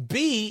won't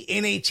be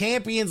in a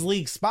Champions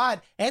League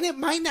spot, and it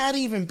might not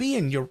even be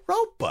in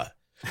Europa.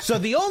 So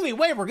the only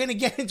way we're going to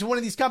get into one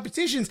of these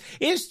competitions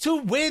is to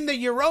win the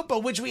Europa,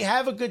 which we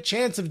have a good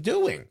chance of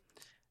doing.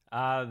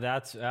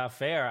 That's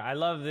fair. I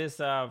love this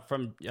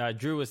from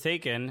Drew was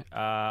taken.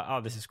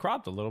 This is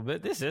cropped a little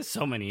bit. This is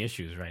so many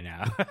issues right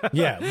now.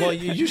 Yeah, well,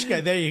 you should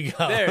get, there you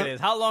go. There it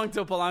is. How long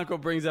till Polanco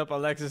brings up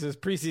Alexis's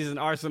preseason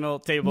Arsenal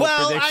table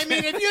Well, prediction? I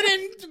mean, if you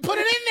didn't put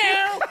it in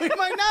there, we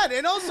might not.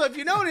 And also, if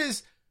you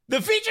notice,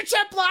 the feature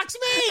chat blocks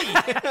me.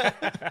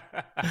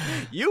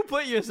 You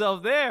put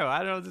yourself there. I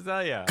don't know what to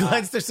tell you.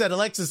 Glenster said,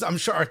 Alexis, I'm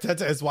sure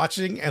Arteta is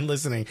watching and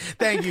listening.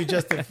 Thank you,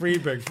 Justin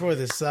Friedberg, for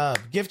the sub.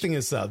 Gifting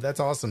a sub. That's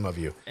awesome of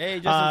you. Hey,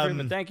 Justin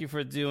Friedman, thank you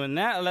for doing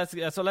that.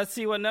 Let's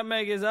see what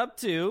Nutmeg is up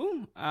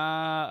to.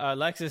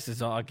 Alexis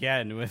is all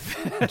again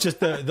with just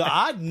the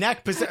odd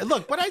neck position.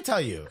 Look, what I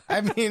tell you. I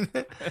mean,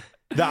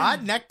 the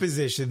odd neck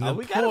position.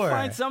 We got to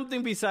find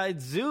something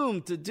besides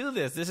Zoom to do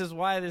this. This is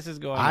why this is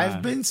going on.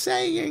 I've been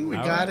saying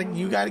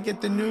you got to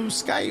get the new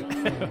Skype.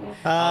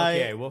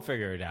 Okay, we'll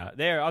figure it out.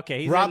 There,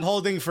 okay. Rob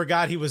Holding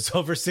forgot he was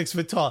over 6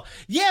 foot tall.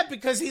 Yeah,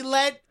 because he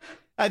let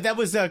that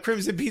was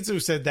Crimson Pizza who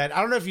said that.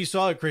 I don't know if you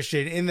saw it,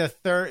 Christian. In the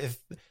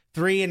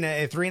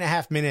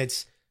 3.5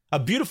 minutes, a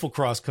beautiful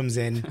cross comes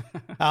in.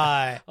 Hold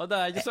on,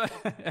 I just want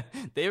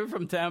David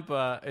from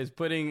Tampa is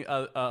putting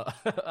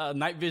a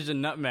night vision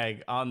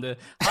nutmeg on the.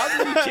 How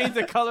did you change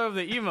the color of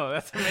the emo?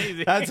 That's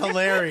amazing. That's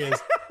hilarious.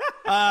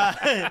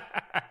 That's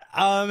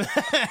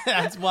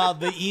wild.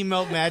 The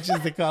emote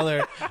matches the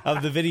color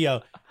of the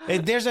video.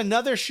 There's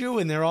another shoe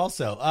in there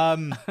also.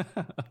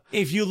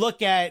 If you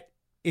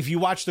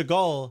watch the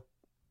goal,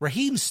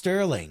 Raheem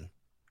Sterling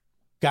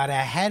got a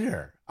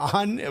header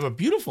on a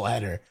beautiful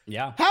header.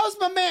 Yeah. How's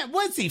my man?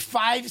 What's he?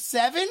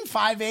 5'7",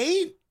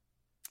 5'8"?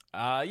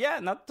 Yeah,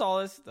 not the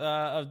tallest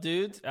of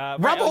dudes.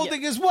 Rob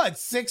Holding is what?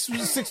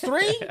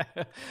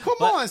 6'3"? Come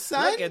on,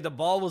 son. Look, the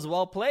ball was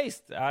well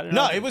placed. I don't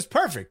know. No, it was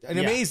perfect. An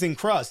amazing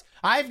cross.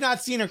 I've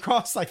not seen a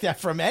cross like that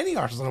from any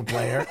Arsenal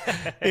player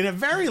in a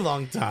very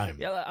long time.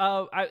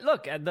 Yeah.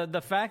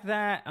 The fact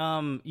that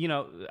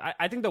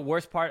I think the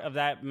worst part of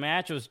that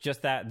match was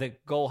just that the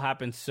goal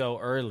happened so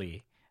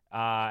early.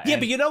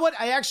 But you know what?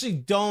 I actually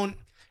don't.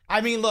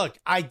 I mean, look,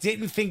 I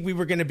didn't think we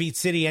were going to beat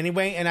City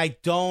anyway, and I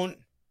don't.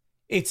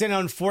 It's an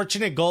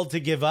unfortunate goal to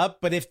give up,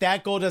 but if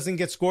that goal doesn't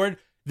get scored,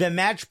 the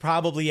match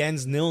probably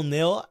ends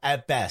 0-0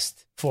 at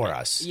best for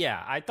us.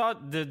 Yeah, I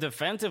thought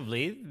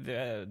defensively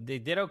they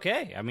did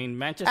okay. I mean,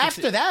 Manchester.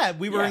 After that,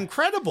 we were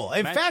incredible.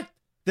 In fact,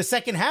 the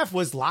second half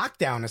was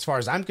lockdown as far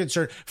as I'm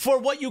concerned for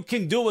what you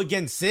can do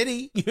against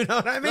City. You know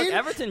what I mean? Look,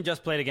 Everton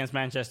just played against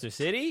Manchester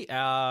City,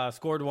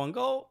 scored 1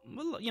 goal,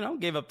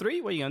 gave up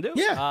 3. What are you going to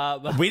do?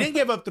 Yeah, we didn't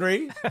give up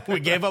 3.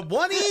 We gave up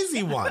 1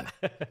 easy one.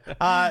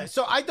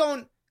 So I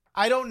don't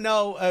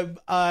know.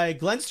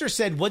 Glenster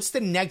said, what's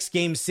the next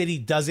game City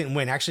doesn't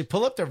win? Actually,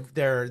 pull up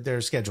their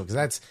schedule,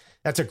 because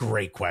that's a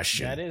great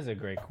question. That is a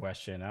great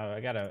question.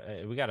 We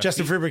gotta.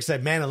 Justin Friedberg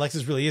said, man,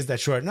 Alexis really is that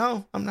short.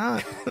 No, I'm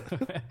not.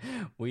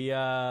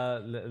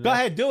 Go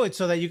ahead, do it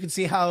so that you can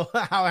see how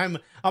I'm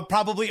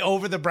probably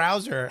over the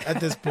browser at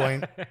this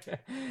point.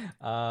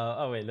 Wait,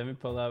 let me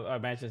pull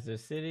up Manchester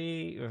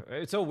City.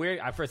 It's so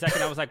weird. For a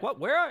second, I was like, what?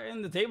 Where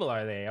in the table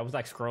are they? I was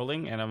like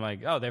scrolling, and I'm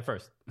like, oh, they're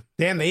first.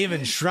 Damn, they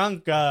even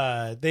shrunk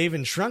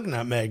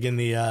Nutmeg in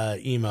the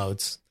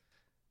emotes.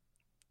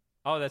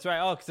 Oh, that's right.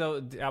 Oh,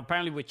 so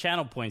apparently with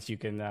channel points you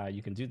can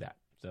do that.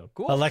 So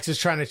cool. Alexis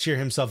trying to cheer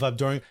himself up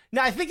during.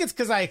 No, I think it's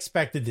because I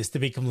expected this, to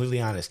be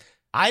completely honest.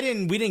 We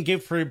didn't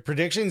give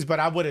predictions, but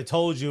I would have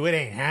told you it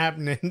ain't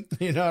happening.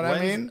 You know what I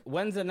mean?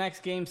 When's the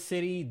next game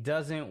City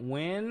doesn't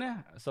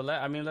win? So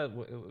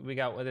we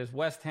got there's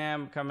West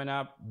Ham coming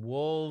up,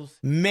 Wolves,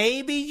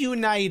 maybe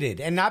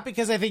United, and not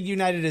because I think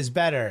United is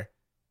better,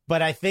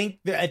 but I think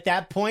at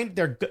that point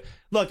they're good.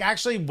 Look,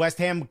 actually, West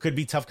Ham could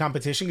be tough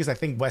competition because I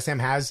think West Ham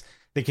has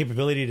the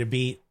capability to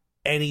beat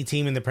any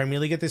team in the Premier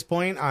League at this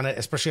point,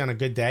 especially on a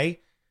good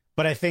day.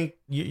 But I think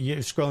you're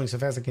scrolling so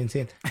fast I can't see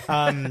it.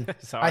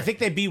 I think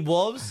they beat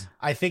Wolves.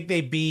 I think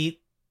they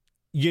beat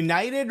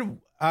United.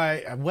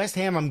 West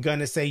Ham, I'm going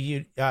to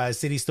say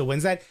City still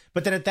wins that.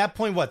 But then at that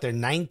point, what? They're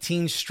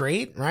 19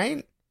 straight,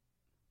 right?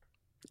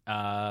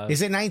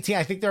 Is it 19?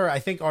 I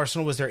think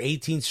Arsenal was their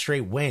 18th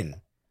straight win.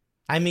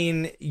 I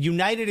mean,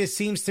 United, it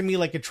seems to me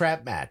like a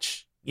trap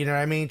match. You know what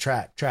I mean?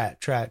 Trap.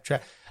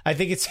 I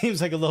think it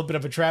seems like a little bit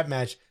of a trap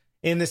match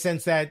in the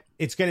sense that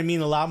it's going to mean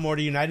a lot more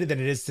to United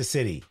than it is to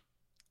City.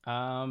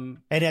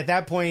 And at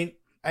that point,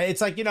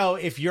 it's like,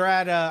 if you're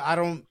at I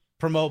don't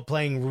promote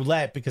playing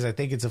roulette because I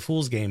think it's a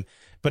fool's game.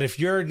 But if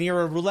you're near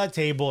a roulette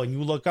table and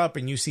you look up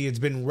and you see it's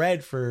been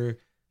red for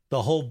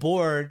the whole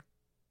board,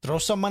 throw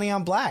some money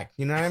on black.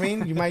 You know what I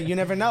mean? You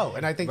never know.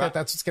 And I think that's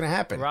what's going to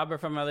happen. Robert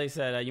from LA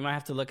said you might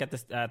have to look at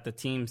the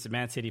teams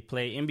Man City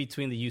play in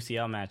between the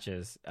UCL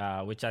matches,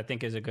 which I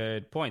think is a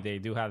good point. They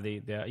do have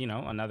the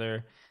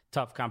another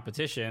tough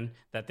competition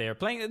that they're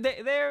playing.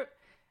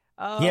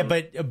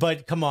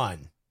 But come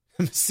on.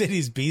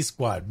 City's B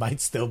squad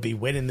might still be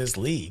winning this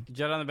league.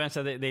 Judd on the bench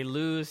said they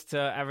lose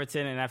to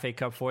Everton in FA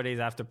Cup 4 days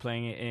after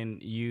playing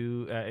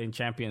in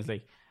Champions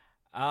League.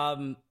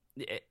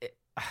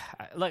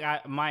 Look,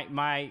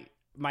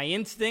 my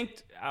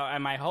instinct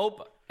and my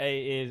hope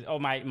is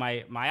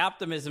my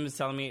optimism is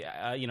telling me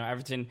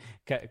Everton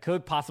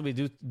could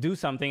possibly do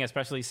something,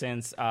 especially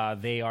since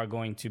they are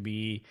going to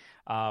be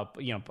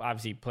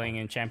obviously playing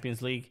in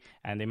Champions League,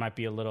 and they might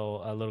be a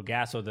little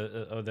gas or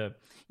the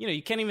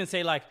you can't even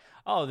say like,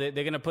 oh, they're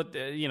going to put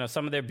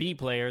some of their B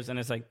players, and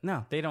it's like,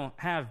 no, they don't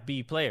have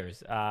B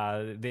players.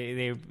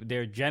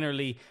 They're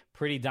generally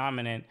pretty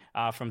dominant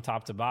from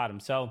top to bottom.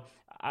 So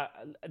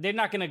they're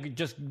not going to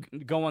just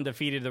go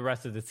undefeated the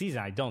rest of the season.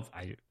 I don't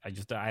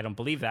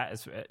believe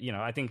that.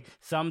 I think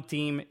some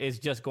team is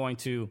just going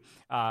to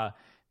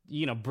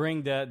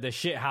bring the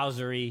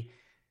shithousery,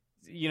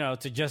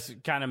 to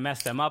just kind of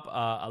mess them up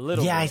a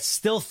little bit. I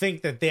still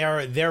think that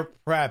they're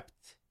prepped.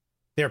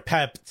 They're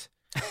pepped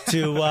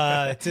to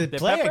play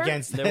peppered?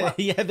 against.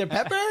 Yeah, they're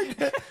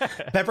peppered.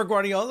 Pepper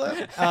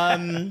Guardiola.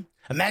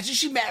 Imagine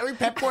she married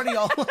Pep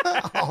Guardiola.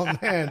 Oh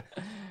man.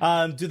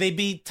 Do they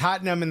beat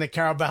Tottenham in the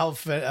Carabao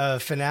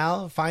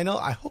final?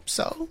 I hope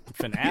so.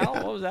 Finale?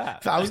 What was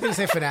that? I was going to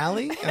say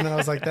finale, and then I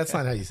was like, that's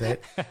not how you say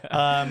it.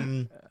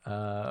 Okay.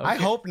 I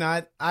hope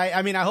not.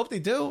 I mean, I hope they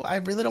do. I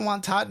really don't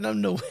want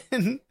Tottenham to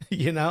win,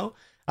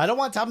 I don't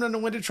want Tottenham to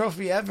win a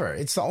trophy ever.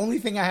 It's the only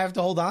thing I have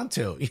to hold on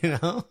to,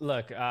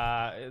 Look,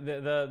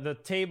 the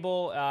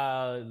table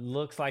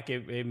looks like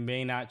it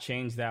may not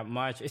change that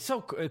much. It's so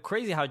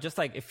crazy how just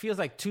like it feels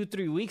like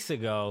 2-3 weeks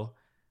ago,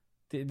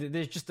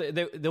 there's just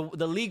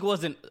the league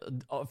wasn't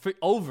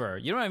over.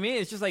 You know what I mean?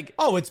 It's just like,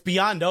 oh, it's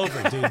beyond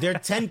over, dude. They're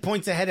 10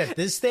 points ahead at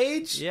this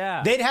stage.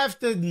 Yeah, they'd have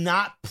to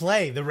not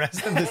play the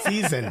rest of the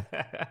season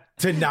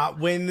to not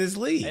win this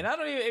league. And I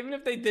don't even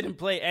if they didn't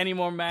play any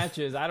more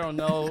matches, I don't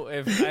know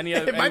if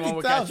anyone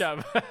would catch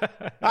up.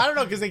 I don't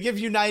know, because they give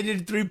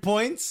United 3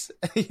 points.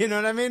 You know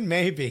what I mean?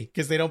 Maybe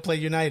because they don't play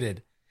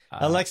United.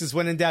 Alexis,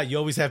 when in doubt, you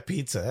always have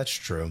pizza. That's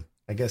true.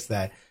 I guess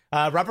that.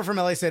 Robert from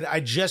LA said,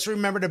 I just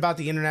remembered about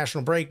the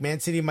international break.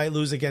 Man City might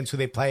lose against who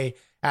they play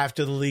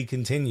after the league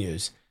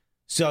continues.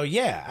 So,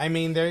 yeah, I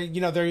mean,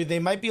 they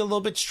might be a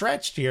little bit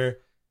stretched here.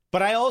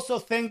 But I also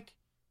think,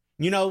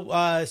 some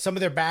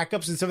of their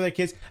backups and some of their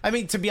kids. I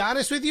mean, to be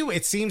honest with you,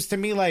 it seems to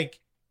me like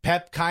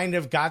Pep kind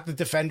of got the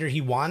defender he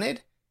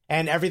wanted,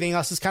 and everything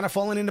else is kind of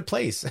falling into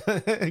place.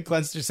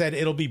 Glenster said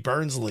it'll be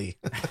Burnsley.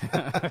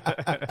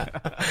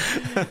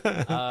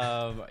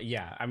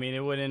 Yeah, I mean, it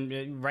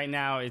wouldn't. Right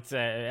now, it's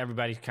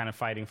everybody's kind of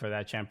fighting for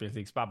that Champions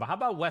League spot. But how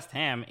about West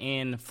Ham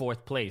in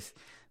 4th place?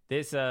 They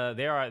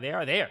are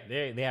there.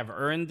 They have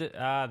earned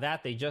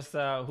that. They just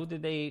who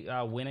did they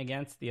win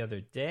against the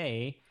other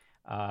day?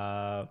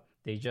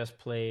 They just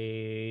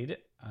played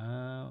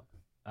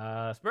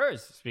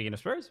Spurs. Speaking of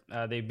Spurs,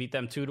 they beat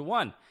them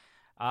 2-1.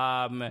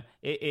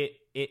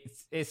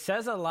 It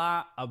says a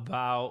lot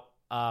about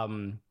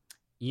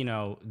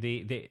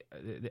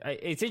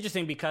it's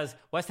interesting because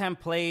West Ham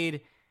played.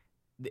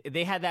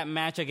 They had that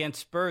match against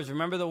Spurs.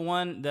 Remember the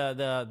one,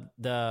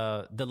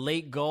 the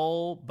late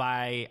goal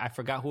by, I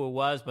forgot who it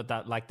was, but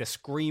the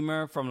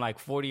screamer from like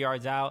 40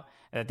 yards out,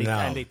 and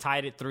they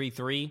tied it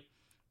 3-3.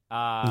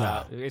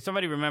 If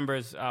somebody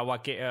remembers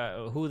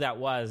who that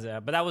was,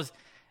 but that was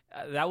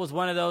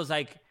one of those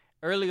like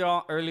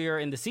earlier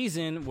in the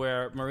season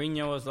where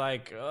Mourinho was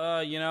like,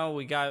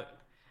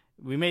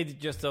 we made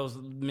just those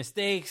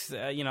mistakes.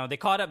 They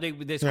caught up. They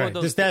scored right.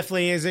 those. This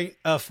definitely isn't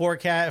a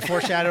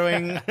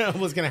foreshadowing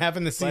what's going to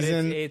happen this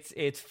season. But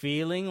it's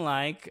feeling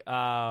like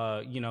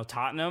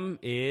Tottenham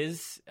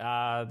is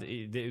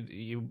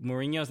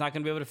Mourinho's not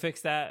going to be able to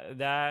fix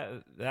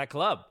that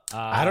club.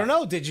 I don't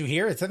know. Did you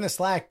hear? It's in the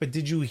Slack, but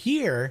did you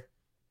hear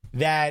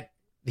that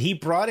he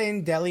brought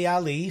in Dele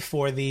Alli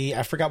for the?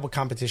 I forgot what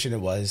competition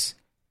it was.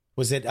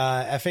 Was it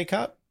FA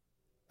Cup?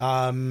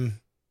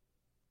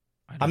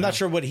 I'm not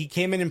sure what he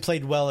came in and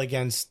played well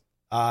against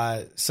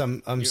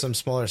some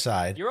smaller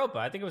side. Europa.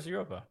 I think it was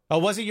Europa. Oh,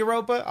 was it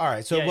Europa? All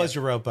right. So it was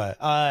Europa.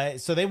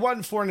 So they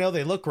won 4-0.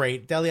 They look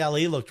great. Dele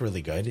Alli looked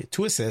really good.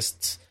 2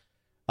 assists.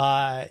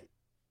 Now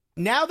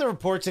the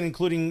reports,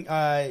 including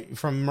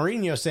from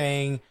Mourinho,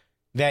 saying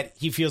that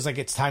he feels like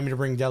it's time to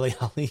bring Dele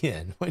Alli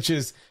in, which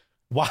is,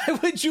 why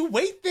would you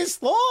wait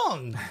this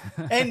long?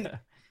 And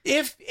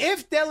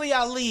If Dele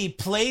Alli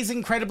plays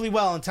incredibly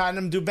well and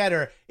Tottenham do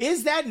better,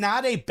 is that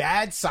not a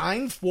bad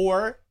sign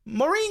for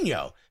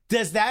Mourinho?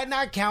 Does that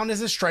not count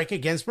as a strike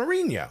against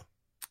Mourinho?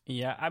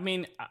 Yeah, I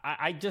mean,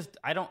 I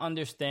don't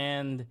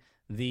understand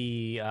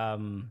the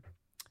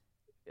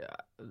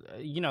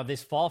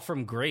this fall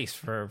from grace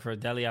for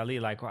Dele Alli.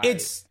 Like,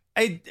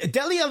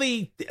 Dele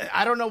Alli,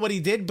 I don't know what he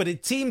did, but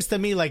it seems to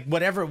me like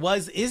whatever it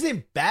was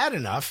isn't bad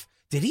enough.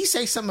 Did he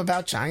say something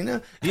about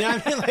China? You know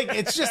what I mean? Like,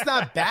 it's just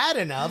not bad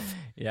enough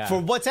for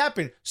what's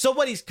happened. So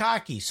what, he's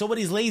cocky. So what,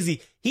 he's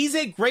lazy. He's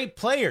a great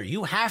player.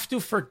 You have to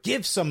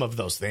forgive some of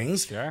those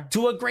things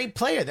to a great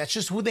player. That's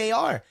just who they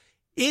are.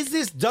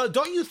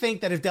 Don't you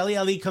think that if Dele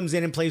Alli comes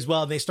in and plays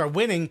well and they start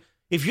winning,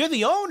 if you're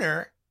the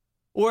owner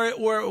or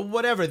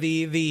whatever,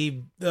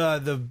 the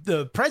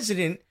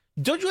president,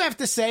 don't you have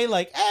to say,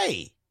 like,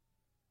 hey,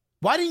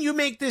 why didn't you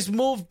make this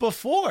move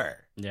before?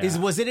 Yeah.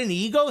 Was it an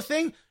ego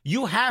thing?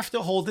 You have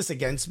to hold this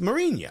against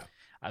Mourinho.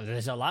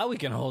 There's a lot we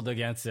can hold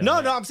against him. No,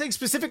 I'm saying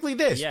specifically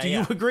this. Do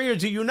you agree or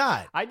do you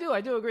not? I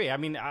do agree. I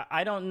mean,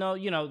 I don't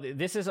know.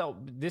 This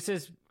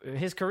is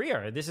his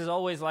career. This is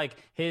always like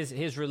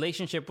his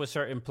relationship with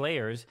certain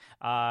players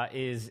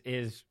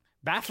is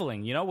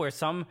baffling. Where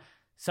some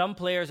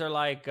players are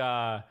like,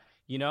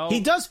 he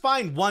does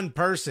find one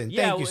person.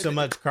 Thank you so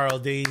much,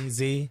 Carl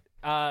DZ.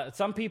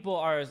 Some people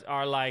are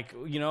like,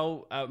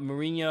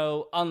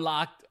 Mourinho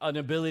unlocked an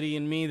ability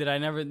in me that I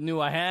never knew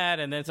I had,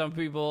 and then some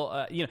people,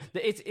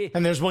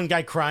 and there's one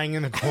guy crying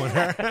in the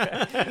corner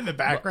in the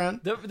background.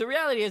 The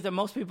reality is that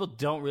most people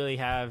don't really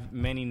have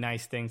many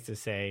nice things to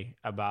say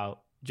about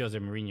Jose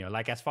Mourinho.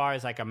 Like, as far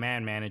as like a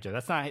manager,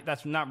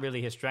 that's not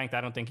really his strength. I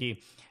don't think he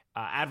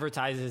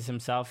advertises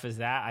himself as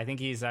that. I think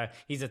he's a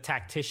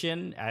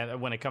tactician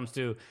when it comes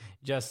to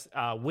just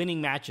winning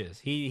matches.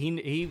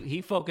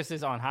 He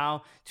focuses on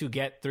how to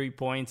get 3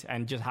 points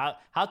and just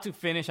how to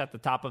finish at the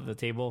top of the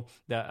table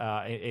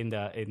in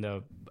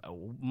the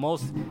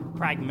most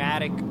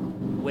pragmatic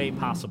way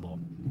possible.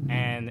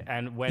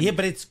 And when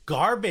but it's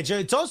garbage.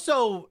 It's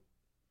also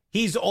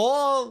he's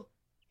all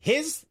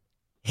his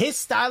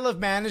style of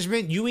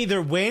management. You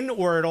either win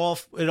or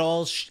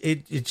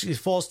it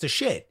falls to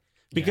shit.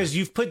 Because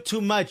you've put too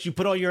much, you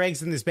put all your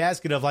eggs in this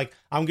basket of like,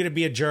 I'm going to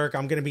be a jerk,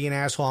 I'm going to be an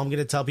asshole, I'm going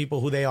to tell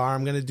people who they are,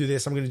 I'm going to do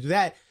this, I'm going to do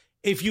that.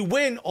 If you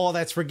win, all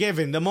that's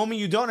forgiven. The moment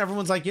you don't,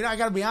 everyone's like, I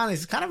got to be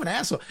honest, he's kind of an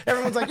asshole.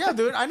 Everyone's like, yeah,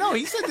 dude, I know,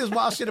 he said this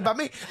wild shit about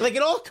me. Like,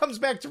 it all comes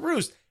back to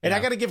roost. And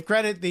I got to give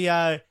credit,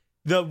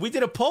 we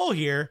did a poll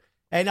here,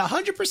 and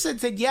 100%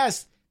 said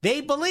yes, they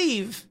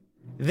believe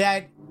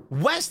that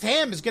West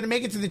Ham is going to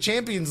make it to the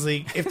Champions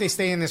League if they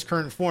stay in this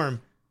current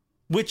form,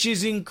 which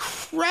is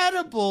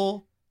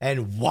incredible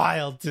and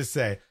wild to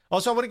say.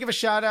 Also, I want to give a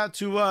shout out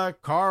to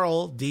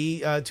Carl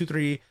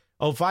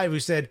D2305, who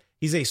said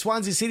he's a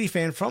Swansea City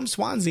fan from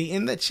Swansea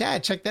in the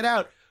chat. Check that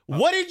out.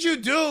 What did you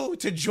do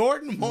to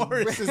Jordan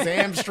Morris's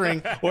hamstring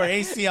or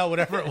ACL,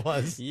 whatever it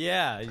was?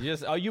 Yeah,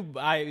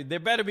 there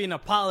better be an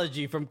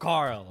apology from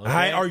Carl. Okay?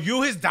 Hi, are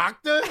you his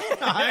doctor?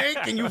 Hi,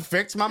 can you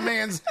fix my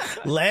man's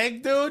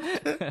leg, dude?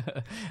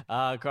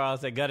 Carl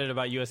said, gutted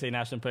about USA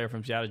national player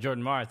from Seattle,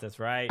 Jordan Morris. That's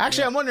right.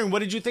 Actually, I'm wondering, what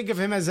did you think of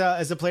him as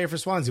a player for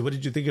Swansea? What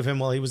did you think of him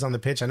while he was on the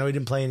pitch? I know he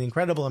didn't play an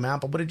incredible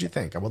amount, but what did you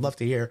think? I would love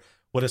to hear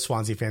what a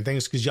Swansea fan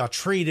thinks, because y'all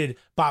treated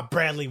Bob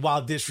Bradley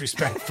wild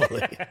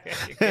disrespectfully.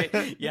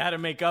 You had to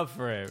make up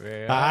for it,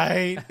 man. All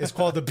right. It's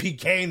called the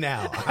PK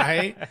now. All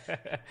right.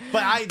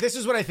 But this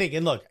is what I think.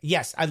 And look,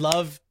 yes, I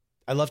love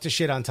to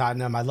shit on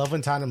Tottenham. I love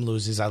when Tottenham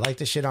loses. I like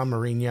to shit on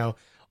Mourinho.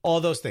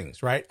 All those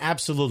things, right?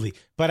 Absolutely.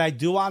 But I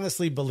do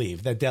honestly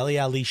believe that Dele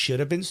Alli should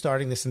have been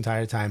starting this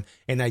entire time.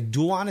 And I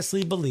do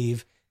honestly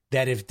believe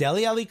that if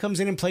Dele Alli comes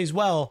in and plays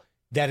well,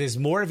 that is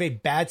more of a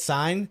bad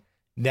sign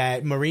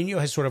that Mourinho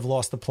has sort of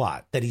lost the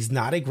plot, that he's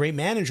not a great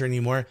manager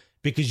anymore,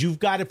 because you've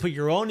got to put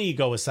your own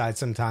ego aside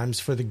sometimes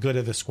for the good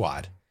of the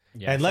squad.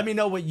 Yeah, and let me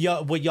know what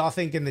y'all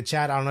think in the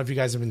chat. I don't know if you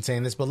guys have been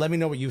saying this, but let me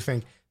know what you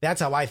think.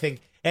 That's how I think.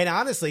 And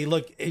honestly,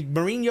 look,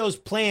 Mourinho's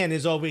plan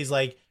is always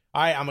like,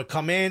 all right, I'm going to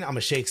come in, I'm going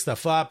to shake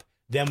stuff up,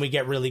 then we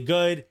get really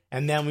good,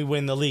 and then we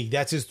win the league.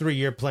 That's his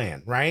 3-year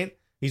plan, right?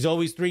 He's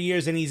always 3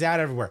 years and he's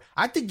out everywhere.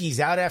 I think he's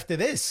out after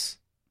this.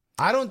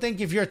 I don't think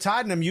if you're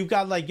Tottenham, you've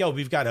got like,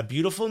 we've got a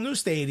beautiful new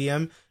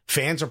stadium.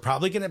 Fans are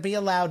probably going to be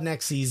allowed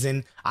next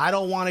season. I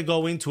don't want to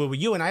go into it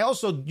with you. And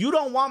you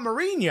don't want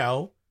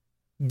Mourinho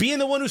being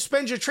the one who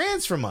spends your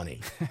transfer money,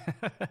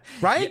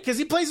 right? Because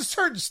he plays a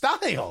certain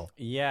style.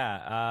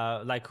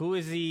 Yeah. Like, who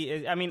is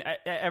he? I mean,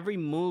 every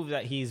move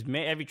that he's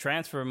made, every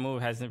transfer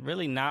move has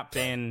really not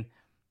been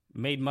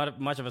made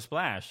much of a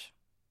splash.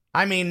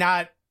 I mean,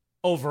 not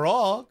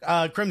overall.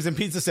 Crimson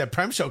Pizza said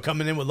Prem Show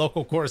coming in with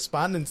local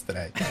correspondence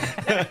today.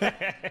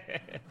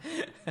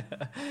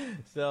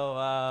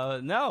 So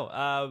no,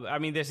 I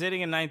mean, they're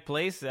sitting in ninth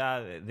place.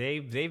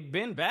 They've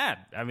been bad.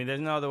 I mean, there's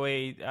no other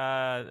way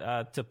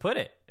to put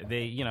it.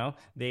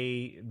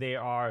 They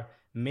are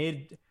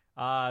mid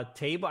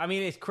table. I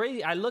mean, it's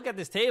crazy. I look at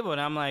this table and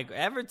I'm like,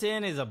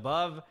 Everton is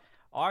above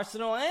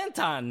Arsenal and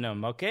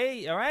Tottenham.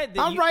 Okay, all right.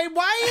 All right.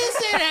 Why is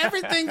it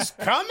everything's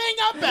coming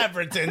up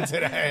Everton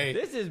today?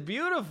 This is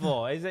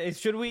beautiful.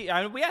 Should we?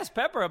 I mean, we asked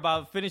Pepper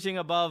about finishing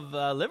above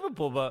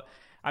Liverpool, but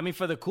I mean,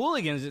 for the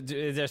Cooligans,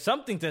 is there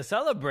something to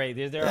celebrate?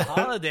 Is there a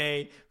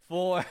holiday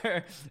for,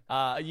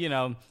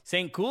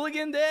 St.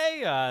 Cooligan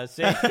Day,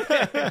 St.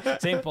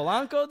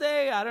 Polanco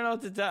Day? I don't know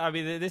what to tell. I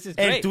mean, this is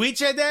great. El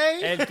Tuiche Day?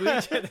 El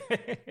Tuiche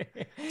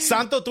Day.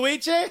 Santo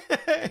Tuiche?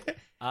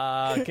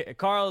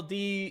 Carl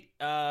D.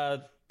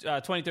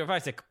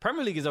 2035 said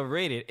Premier League is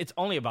overrated. It's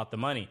only about the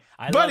money.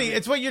 Buddy,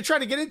 it's what you're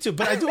trying to get into,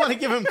 but I do want to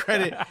give him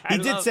credit. He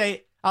did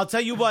say, I'll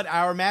tell you what,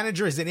 our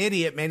manager is an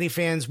idiot. Many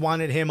fans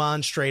wanted him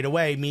on straight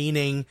away,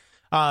 meaning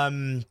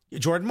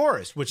Jordan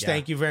Morris, which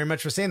thank you very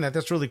much for saying that.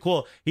 That's really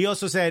cool. He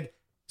also said,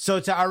 so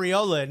to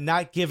Areola,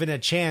 not given a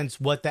chance,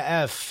 what the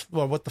F,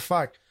 or what the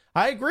fuck?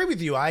 I agree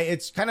with you.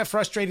 It's kind of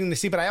frustrating to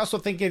see, but I also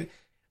think it,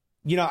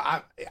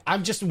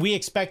 we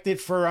expect it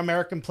for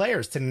American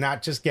players to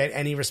not just get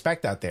any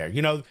respect out there.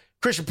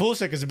 Christian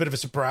Pulisic is a bit of a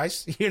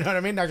surprise. You know what I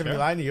mean? Not going to be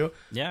lying to you.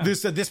 Yeah.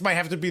 This might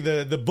have to be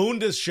the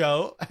Bundes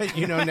show,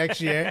 next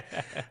year.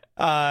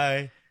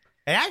 And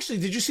actually,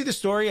 did you see the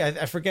story?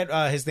 I forget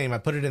his name. I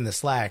put it in the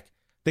Slack.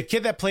 The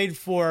kid that played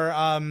for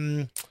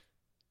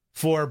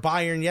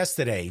Bayern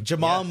yesterday,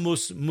 Jamal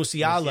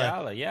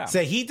Musiala,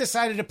 said he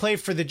decided to play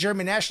for the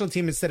German national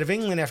team instead of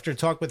England after a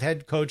talk with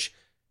head coach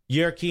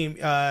Joachim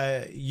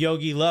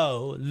Yogi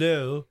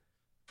Löw,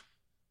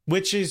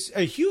 which is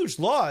a huge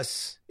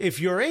loss if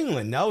you're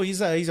England. No,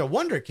 he's a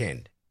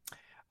wonderkind.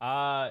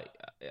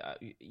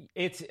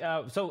 It's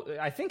so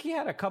I think he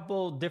had a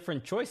couple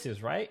different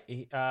choices, right?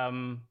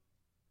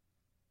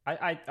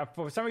 I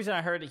for some reason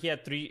I heard he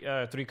had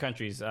three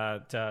countries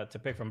to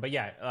pick from, but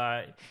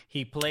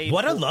he played.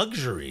 What a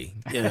luxury,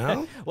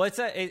 Well,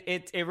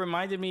 it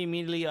reminded me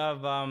immediately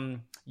of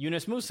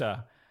Yunus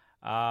Musa.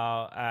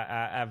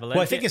 At Valencia,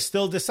 well, I think it's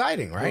still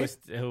deciding, right?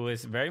 Who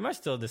is very much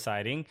still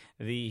deciding.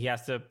 He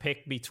has to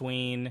pick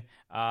between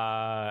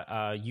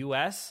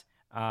U.S.,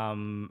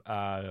 Ghana.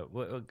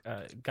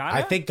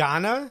 I think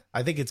Ghana.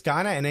 I think it's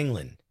Ghana and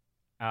England.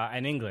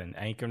 And England,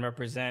 and he can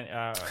represent.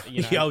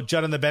 Yo,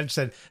 Judd on the bench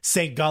said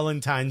St.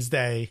 Galentine's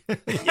Day.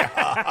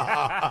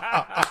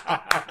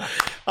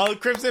 Oh,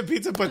 Crimson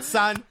Pizza put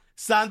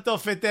Santo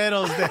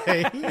Feteros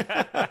Day.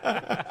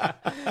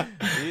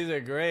 These are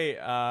great.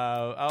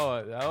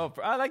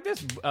 I like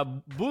this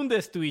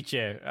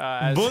Bundestuiche.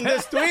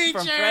 Bundestuiche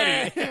from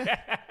Freddie.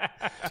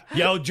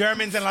 Yo,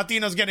 Germans and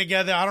Latinos get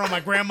together. I don't know. My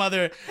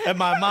grandmother and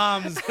my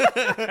mom's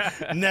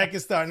neck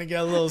is starting to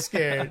get a little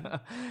scared.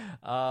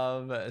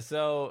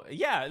 So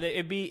yeah,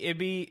 it'd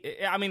be.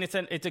 I mean,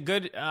 it's a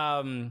good.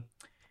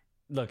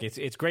 Look,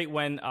 it's great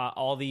when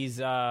all these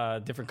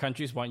different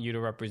countries want you to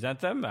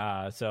represent them.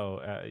 Obviously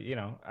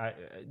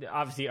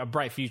a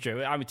bright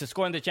future. I mean, to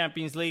score in the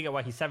Champions League,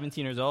 he's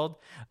 17 years old.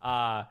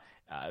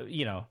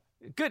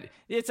 Good.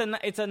 It's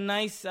a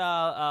nice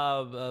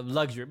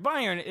luxury.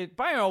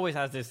 Bayern always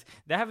has this.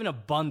 They have an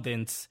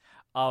abundance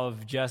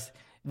of just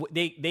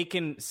they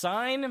can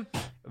sign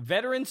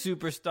veteran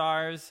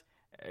superstars.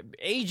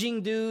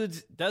 Aging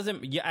dudes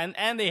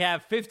and they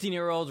have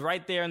 15-year-olds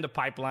right there in the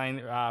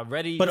pipeline,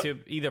 ready to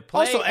either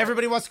play. Also,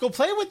 everybody wants to go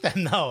play with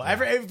them, though.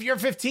 If you're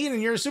 15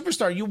 and you're a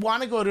superstar, you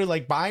want to go to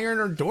like Bayern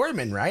or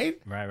Dortmund, right?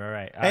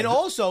 Right. And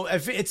also,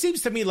 it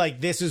seems to me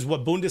like this is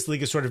what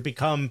Bundesliga sort of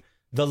become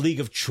the league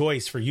of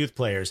choice for youth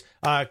players.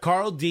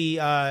 Carl D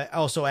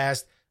also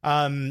asked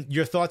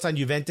your thoughts on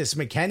Juventus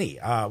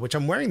McKennie, which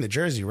I'm wearing the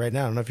jersey right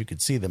now. I don't know if you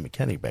could see the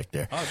McKennie back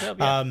there. Oh,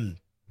 dope,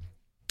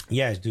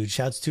 yeah, dude,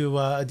 shouts to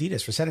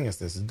Adidas for sending us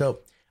this. It's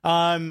dope.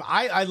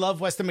 I love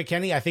Weston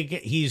McKennie. I think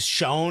he's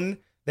shown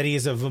that he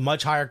is of a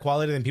much higher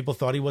quality than people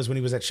thought he was when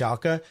he was at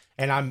Schalke.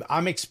 And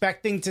I'm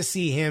expecting to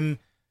see him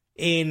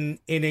in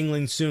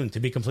England soon, to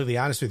be completely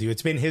honest with you.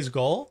 It's been his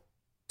goal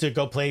to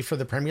go play for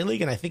the Premier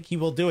League, and I think he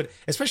will do it,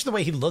 especially the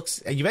way he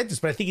looks at Juventus,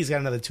 but I think he's got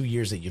another 2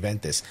 years at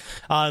Juventus.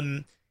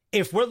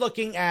 If we're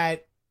looking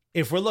at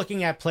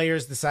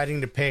players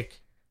deciding to pick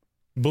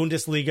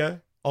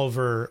Bundesliga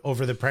over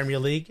the Premier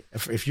League,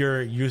 if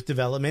you're youth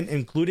development,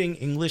 including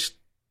English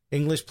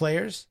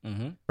players,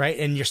 right?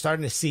 And you're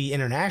starting to see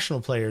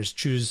international players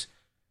choose,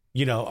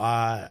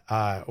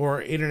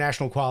 or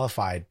international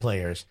qualified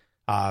players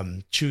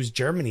choose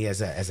Germany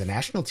as a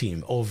national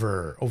team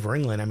over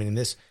England. I mean, in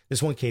this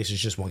one case is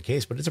just one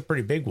case, but it's a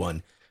pretty big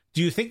one.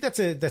 Do you think that's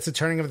a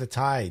turning of the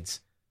tides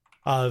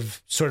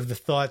of sort of the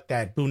thought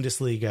that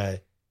Bundesliga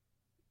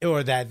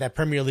or that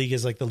Premier League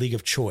is like the league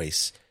of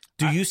choice?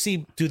 Do you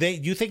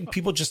think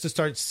people just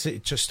start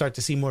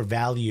to see more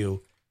value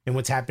in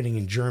what's happening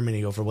in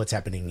Germany over what's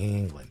happening in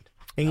England?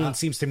 England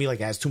seems to me like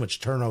it has too much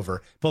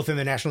turnover, both in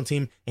the national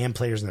team and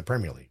players in the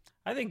Premier League.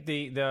 I think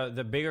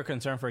the bigger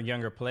concern for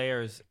younger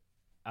players,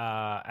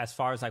 as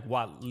far as like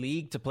what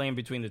league to play in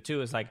between the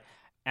two, is like,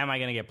 am I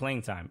going to get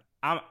playing time?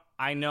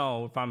 I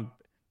know if I'm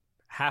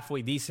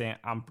halfway decent,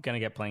 I'm going to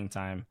get playing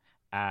time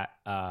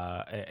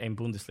in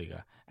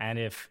Bundesliga, and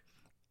if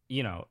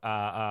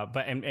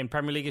but in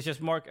Premier League it's just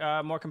more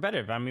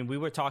competitive. I mean, we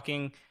were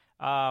talking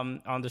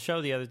on the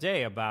show the other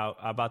day about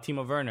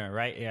Timo Werner,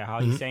 right? Yeah,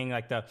 how he's saying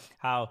like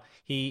how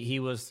he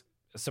was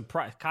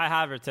surprised. Kai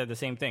Havertz said the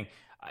same thing.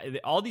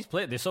 All these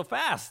players, they're so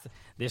fast,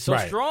 they're so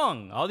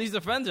strong. All these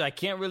defenders, I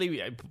can't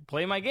really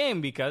play my game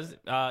because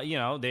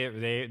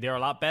they're a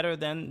lot better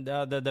than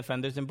the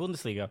defenders in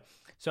Bundesliga.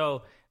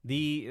 So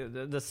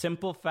the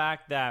simple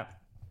fact that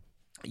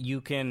you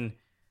can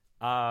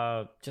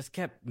just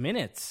get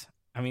minutes.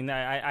 I mean,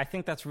 I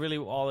think that's really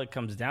all it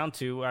comes down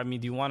to. I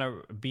mean, do you want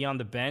to be on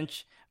the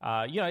bench?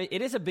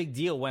 It is a big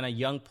deal when a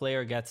young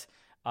player gets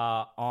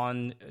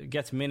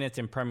minutes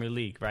in Premier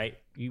League, right?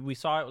 We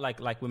saw it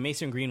like with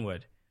Mason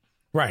Greenwood.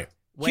 Right.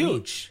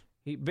 Huge.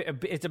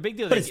 It's a big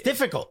deal. But it's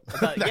difficult.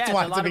 That's why it's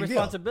a lot of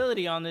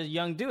responsibility deal. on the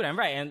young dude. And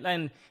right.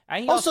 And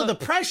he also the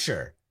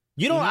pressure.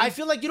 You don't. I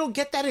feel like you don't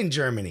get that in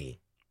Germany.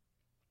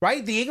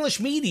 Right? The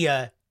English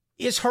media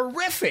is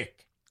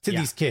horrific to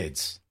these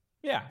kids.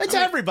 Yeah. It's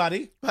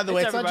everybody, by the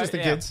way. It's not just the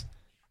kids.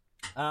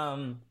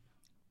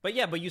 But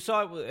you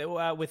saw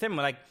it with him.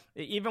 Like,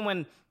 even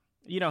when,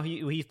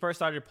 he first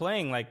started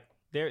playing, like,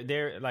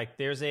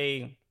 there's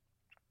a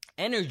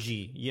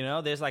energy,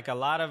 there's like a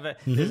lot of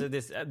there's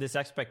this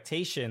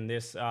expectation,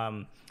 this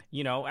and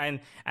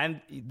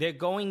they're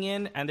going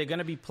in and they're going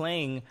to be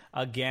playing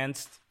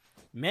against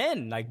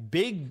men, like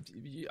big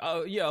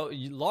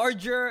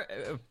larger,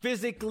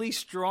 physically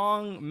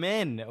strong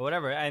men, or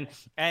whatever,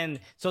 and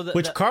so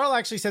which Carl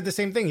actually said the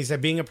same thing. He said,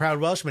 being a proud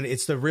Welshman,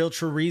 it's the real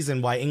true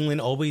reason why England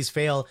always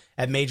fail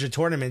at major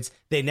tournaments.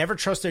 They never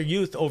trust their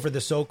youth over the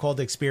so-called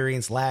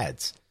experienced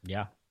lads.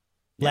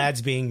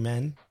 Lads being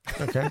men.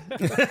 Okay.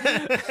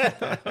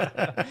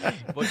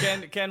 Well,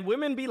 can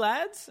women be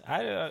lads?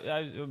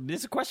 This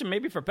is a question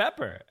maybe for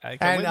Pepper.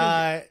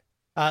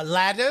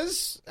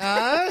 Ladders.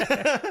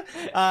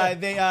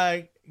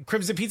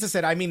 Crimson Pizza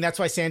said, I mean, that's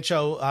why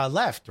Sancho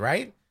left,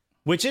 right?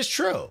 Which is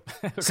true.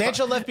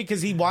 Sancho left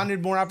because he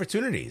wanted more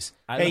opportunities.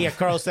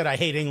 Carl said, I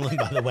hate England,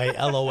 by the way.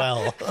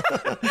 LOL.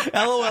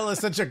 LOL is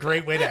such a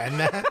great way to end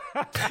that.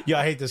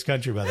 I hate this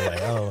country, by the way.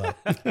 LOL.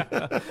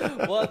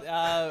 Well,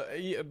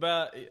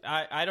 but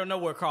I don't know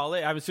where Carl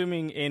is. I'm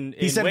assuming in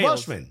he said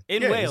Wales. Welshman.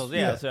 In Wales,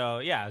 yeah.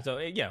 So,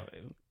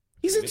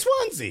 he's in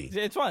Swansea.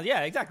 It's Swansea,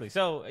 yeah, exactly.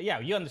 So,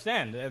 you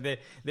understand.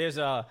 There's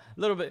a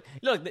little bit...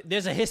 Look,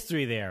 there's a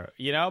history there,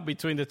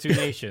 between the two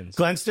nations.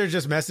 Glenster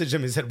just messaged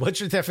him and said, what's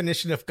your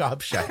definition of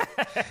gobshite?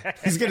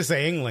 He's going to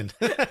say England.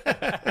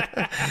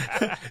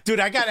 Dude,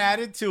 I got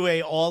added to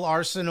a all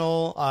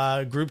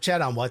Arsenal group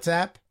chat on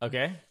WhatsApp.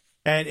 Okay.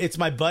 And it's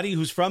my buddy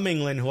who's from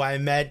England, who I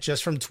met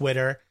just from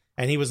Twitter.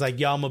 And he was like,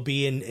 yo, I'm going to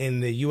be in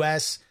the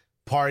U.S.,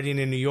 partying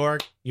in New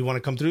York. You want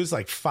to come through? It's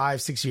like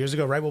 5-6 years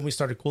ago, right when we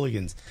started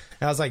Cooligans.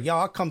 And I was like, yo,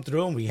 I'll come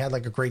through. And we had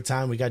like a great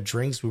time. We got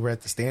drinks. We were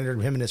at the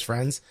Standard, him and his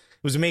friends.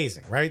 It was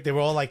amazing, right? They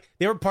were all like,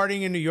 they were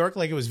partying in New York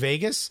like it was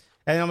Vegas.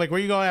 And I'm like, where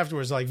are you going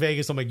afterwards? Like,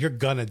 Vegas. I'm like, you're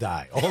gonna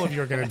die. All of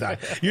you are gonna die.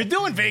 You're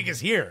doing Vegas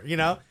here,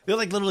 They're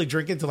like literally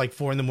drinking till like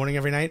 4 a.m.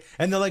 every night.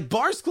 And they're like,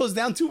 bars close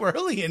down too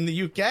early in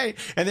the UK.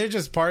 And they're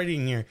just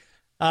partying here.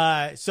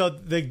 So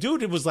the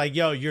dude was like,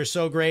 yo, you're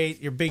so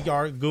great. You're big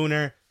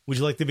gooner. Would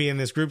you like to be in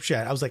this group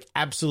chat? I was like,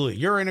 absolutely.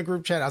 You're in a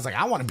group chat? I was like,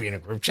 I want to be in a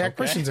group chat. Okay.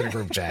 Christian's in a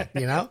group chat,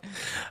 you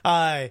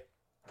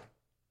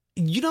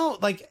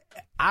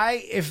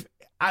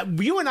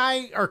and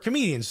I are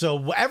comedians,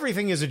 so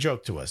everything is a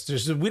joke to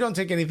us. We don't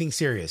take anything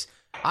serious.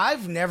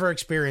 I've never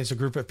experienced a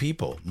group of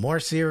people more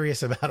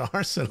serious about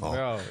Arsenal.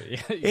 Bro,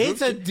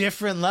 it's a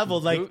different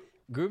level. Like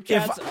group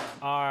chats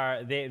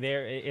are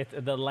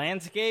the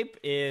landscape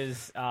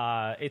is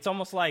it's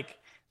almost like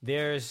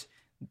there's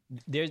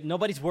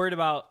nobody's worried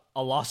about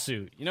a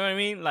lawsuit. You know what I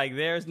mean? Like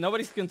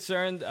nobody's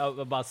concerned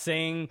about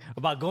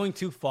going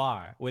too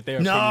far with their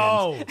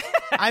opinions.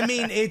 I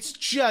mean,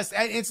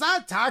 it's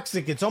not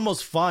toxic. It's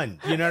almost fun.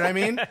 You know what I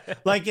mean?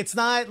 Like, it's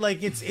not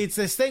like it's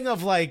this thing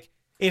of like,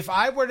 if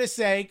I were to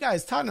say,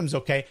 guys, Tottenham's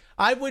okay,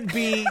 I would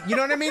be, you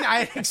know what I mean?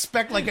 I'd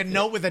expect like a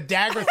note with a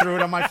dagger through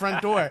it on my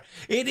front door.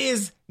 It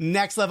is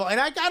next level. And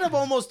I gotta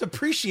almost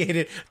appreciate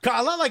it.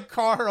 A lot like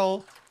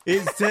Carl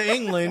is to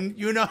England,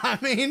 you know what I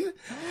mean?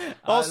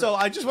 Also,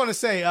 I just want to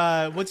say,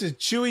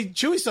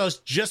 Chewy Sauce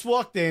just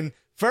walked in.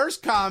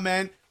 First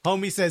comment,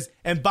 homie says,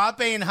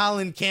 Mbappe and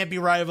Haaland can't be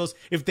rivals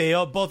if they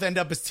both end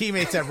up as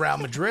teammates at Real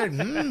Madrid.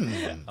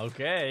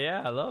 Okay,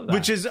 yeah, I love that.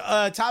 Which is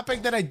a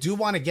topic that I do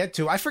want to get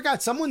to. I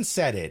forgot, someone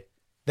said it,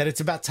 that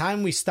it's about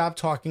time we stop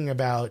talking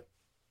about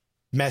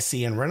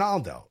Messi and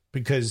Ronaldo,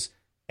 because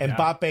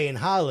Mbappe and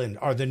Haaland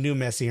are the new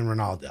Messi and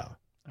Ronaldo.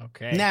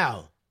 Okay.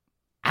 Now,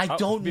 I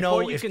don't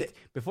know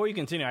before you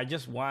continue, I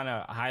just want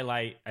to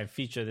highlight and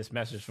feature this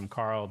message from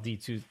Carl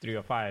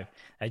D2305.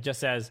 It just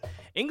says,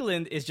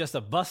 England is just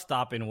a bus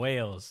stop in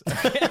Wales.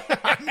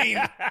 I mean,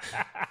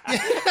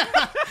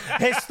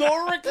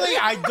 historically,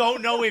 I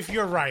don't know if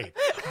you're right,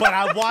 but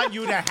I want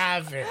you to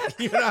have it.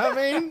 You know what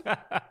I mean?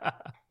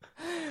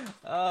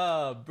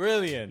 Oh,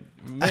 brilliant.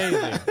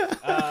 Amazing.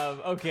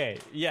 Okay.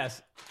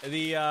 Yes.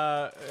 The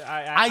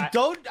I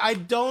don't.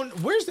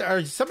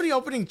 Are somebody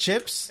opening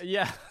chips?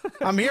 Yeah.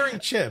 I'm hearing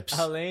chips.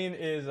 Elaine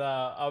is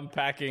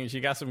unpacking. She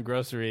got some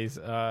groceries.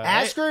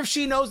 Ask her if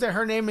she knows that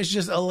her name is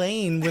just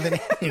Elaine with an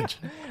H.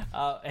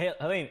 Hey,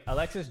 Elaine,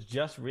 Alexis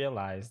just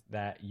realized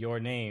that your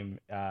name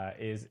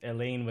is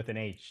Elaine with an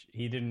H.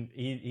 He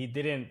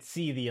didn't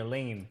see the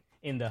Elaine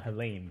in the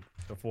Helene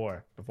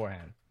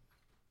beforehand.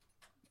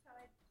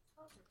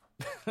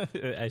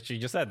 As she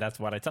just said, that's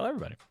what I tell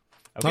everybody.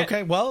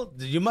 Okay, well,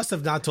 you must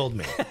have not told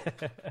me.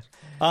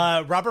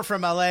 Robert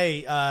from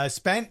LA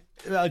spent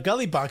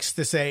gully bucks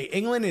to say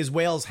England is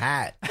Wales'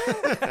 hat.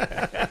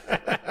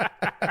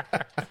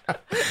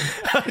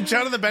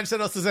 John on the bench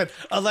that also said,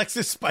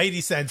 Alexis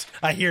Spidey sense,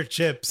 I hear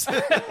chips.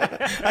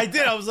 I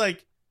did. I was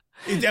like,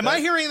 am I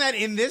hearing that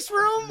in this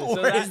room?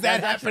 Or is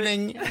that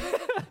happening?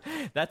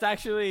 That's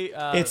actually...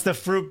 it's the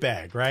fruit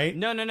bag, right?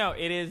 No.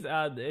 It is.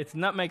 It's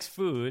Nutmeg's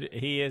food.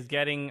 He is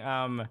getting...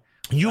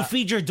 You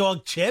feed your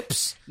dog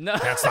chips? No.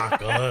 That's not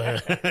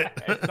good.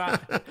 It's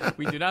not,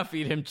 we do not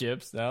feed him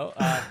chips, no.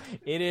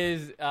 It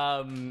is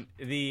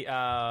the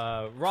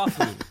raw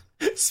food.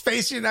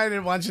 Space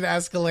United wants you to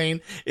ask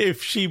Elaine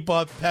if she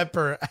bought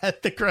pepper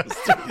at the grocery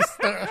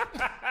store.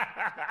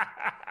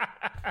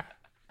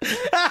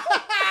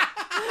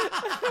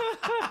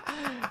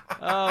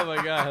 Oh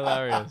my God,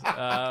 hilarious.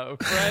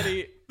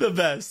 Freddie. The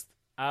best.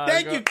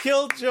 Thank you,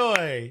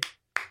 Killjoy.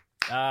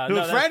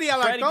 Freddie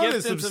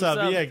Alacon some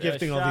sub. Yeah,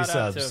 gifting all these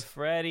subs. To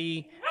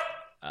Freddie.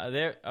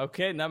 There.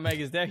 Okay,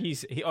 Nutmeg is there.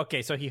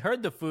 Okay, so he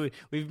heard the food.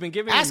 We've been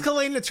giving Ask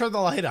Helene to turn the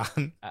light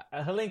on.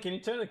 Helene, can you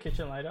turn the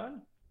kitchen light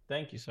on?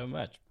 Thank you so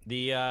much.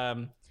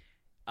 There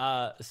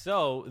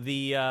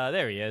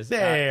he is.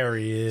 There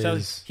he is. So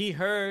he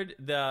heard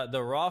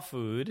the raw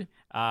food.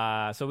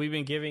 So we've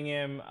been giving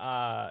him,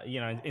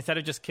 instead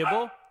of just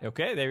kibble.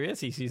 Okay, there he is.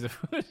 He sees the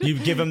food. You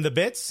give him the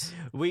bits?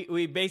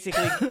 We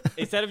basically,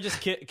 instead of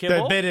just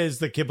kibble. The bit is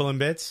the kibble and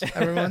bits,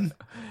 everyone.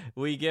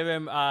 We give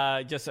him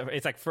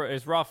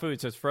it's raw food,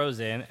 so it's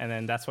frozen, and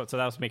then that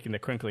was making the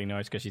crinkly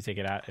noise because you take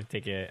it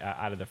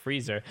out of the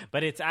freezer.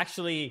 But it's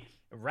actually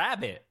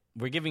rabbit.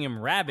 We're giving him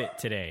rabbit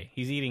today.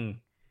 He's eating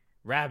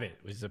rabbit,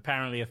 which is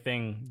apparently a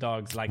thing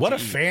dogs like. What to a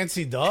eat.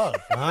 Fancy dog,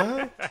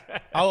 huh?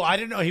 Oh, I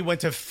didn't know he went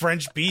to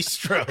French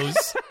bistros.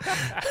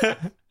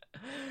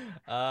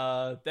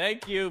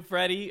 Thank you,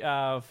 Freddie,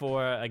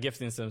 for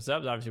gifting some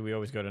subs. Obviously, we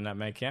always go to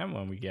Nutmeg Cam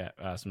when we get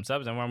some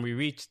subs, and when we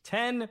reach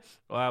 10,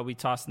 we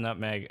toss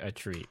Nutmeg a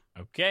treat.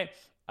 Okay.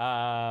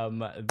 All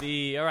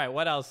right.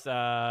 What else?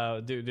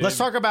 Let's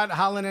talk about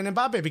Haaland and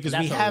Mbappe because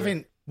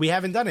we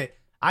haven't done it.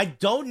 I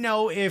don't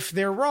know if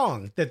they're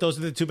wrong that those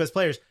are the two best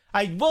players.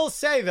 I will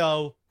say,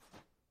 though,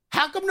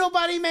 how come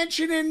nobody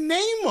mentioning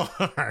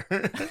Neymar?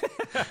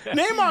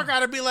 Neymar got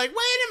to be like,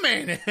 wait a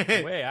minute.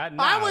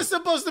 I was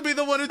supposed to be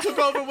the one who took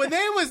over when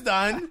they was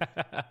done,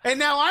 and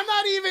now I'm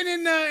not even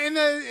in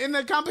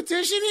the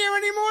competition here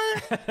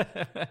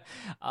anymore.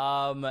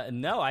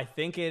 No, I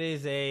think it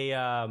is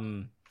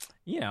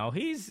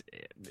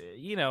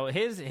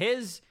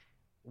his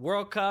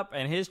World Cup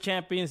and his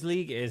Champions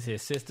League is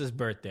his sister's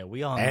birthday.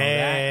 We all know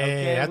that.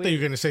 Okay, I thought you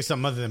were going to say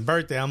something other than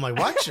birthday. I'm like,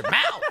 watch your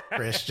mouth,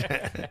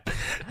 Christian.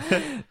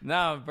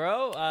 No,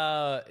 bro.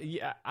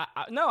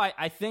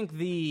 I think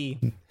the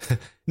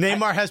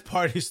Neymar has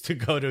parties to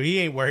go to. He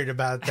ain't worried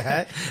about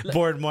that.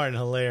 Board Martin,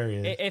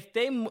 hilarious. If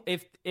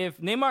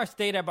Neymar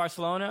stayed at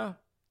Barcelona,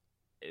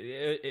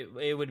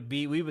 it would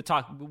be we would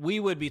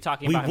be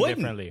talking about him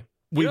differently.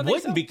 We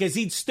wouldn't because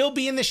he'd still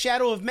be in the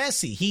shadow of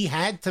Messi. He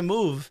had to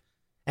move.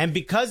 And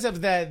because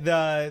of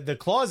the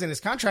clause in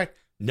his contract,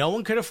 no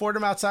one could afford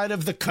him outside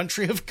of the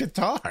country of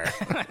Qatar.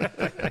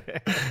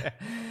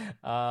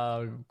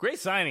 Great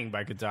signing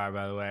by Qatar,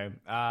 by the way.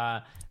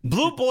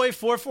 Blue Boy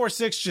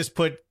 446 just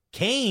put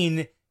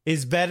Kane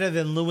is better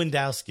than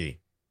Lewandowski,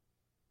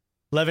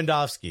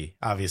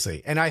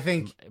 obviously. And I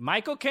think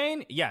Michael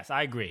Caine, yes,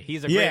 I agree.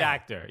 He's a great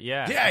actor.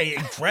 Yeah. Yeah,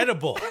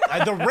 incredible.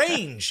 The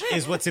range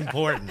is what's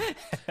important.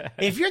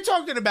 If you're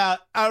talking about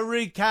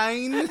Harry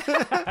Kane,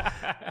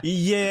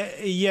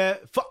 yeah,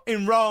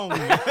 fucking wrong.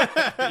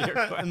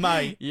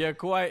 You're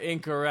quite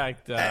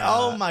incorrect.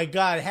 Oh my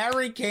God.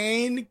 Harry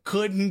Kane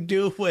couldn't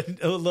do what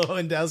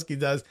Lewandowski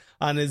does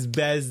on his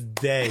best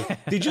day.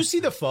 Did you see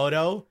the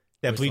photo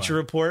that Bleacher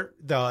Report,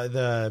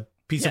 the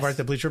piece of art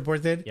that Bleacher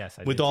Report did? Yes,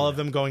 I with did all of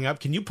them going up.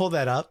 Can you pull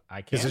that up?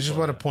 I can. Because I just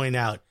want to point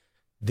out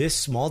this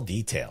small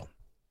detail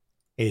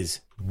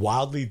is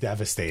wildly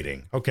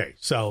devastating. Okay,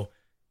 so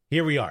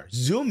here we are.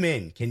 Zoom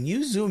in. Can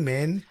you zoom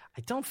in?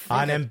 I don't think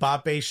on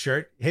Mbappe's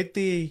shirt.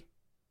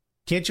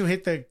 Can't you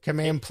hit the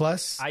Command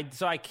Plus? I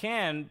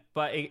can,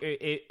 but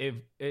it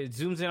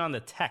zooms in on the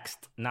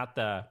text, not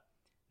the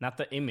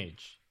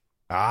image.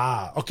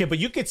 Okay, but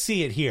you could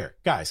see it here,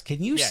 guys.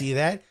 Can you see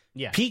that?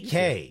 Yeah,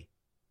 PK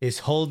is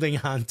holding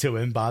on to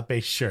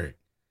Mbappe's shirt.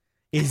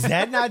 Is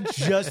that not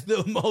just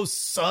the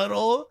most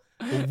subtle,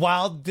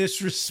 wild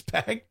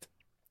disrespect?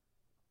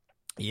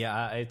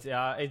 Yeah,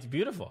 it's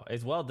beautiful.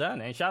 It's well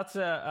done. And shouts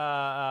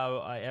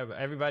to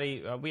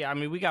everybody.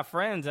 We got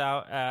friends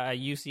out at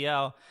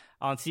UCL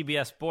on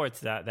CBS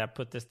Sports that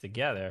put this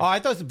together. Oh, I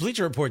thought the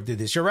Bleacher Report did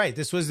this. You're right.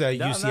 This was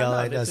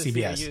UCL at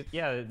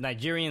CBS.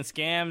 Nigerian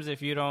scams.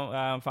 If you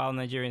don't follow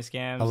Nigerian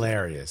scams,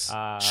 hilarious.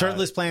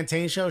 Shirtless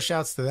Plantain Show.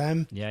 Shouts to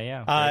them.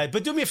 Yeah.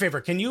 But do me a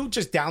favor. Can you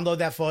just download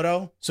that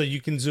photo so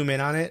you can zoom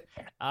in on it?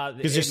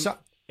 Because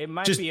it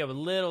might be a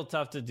little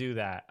tough to do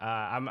that.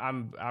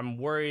 I'm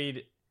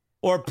worried.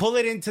 Or pull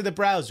it into the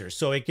browser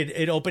so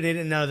it open it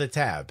in another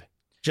tab.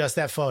 Just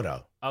that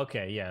photo.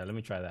 Okay, yeah, let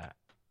me try that.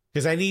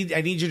 Because I need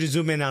you to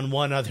zoom in on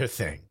one other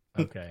thing.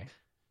 Okay.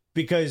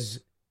 Because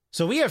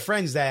we have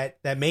friends that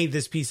made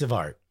this piece of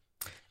art.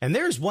 And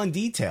there's one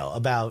detail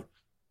about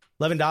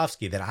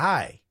Lewandowski that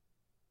I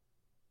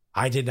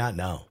did not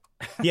know.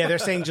 Yeah, they're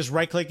saying just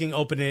right-clicking,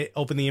 open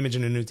the image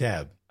in a new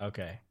tab.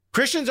 Okay.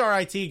 Christian's our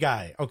IT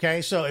guy,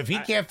 okay? So if he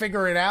can't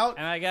figure it out,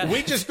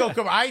 we just go,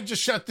 I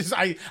just shut this,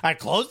 I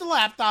close the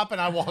laptop and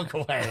I walk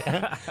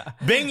away.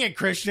 Bing it,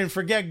 Christian,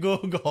 forget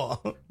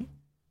Google.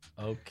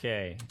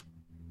 Okay.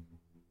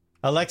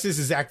 Alexis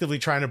is actively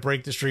trying to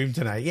break the stream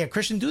tonight. Yeah,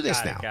 Christian, do this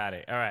now. Got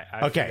it. All right.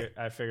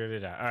 I figured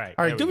it out.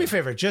 All right, do me a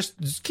favor.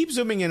 Just keep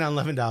zooming in on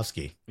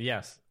Lewandowski.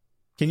 Yes.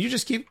 Can you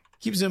just keep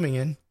zooming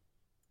in?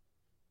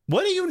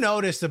 What do you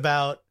notice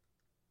about...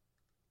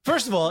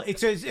 First of all,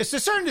 it's a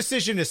certain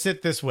decision to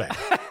sit this way.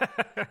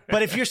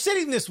 But if you're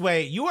sitting this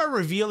way, you are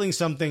revealing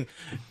something.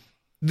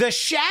 The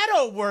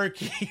shadow work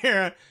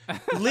here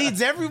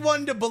leads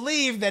everyone to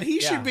believe that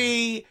he should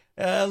be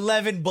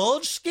Levin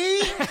Bulgski.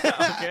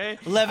 Okay.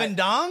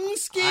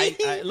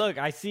 Lewandowski. Look,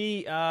 I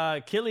see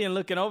Killian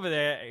looking over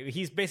there.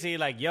 He's basically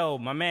like, yo,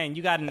 my man,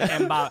 you got an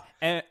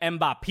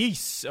Mbappe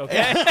piece,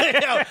 okay?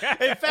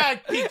 In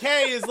fact,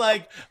 PK is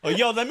like, oh,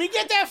 yo, let me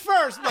get that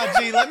first, my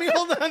G. Let me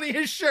hold on to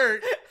your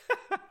shirt.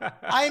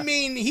 I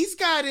mean, he's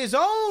got his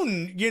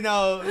own,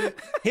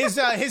 his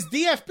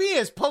DFB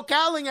is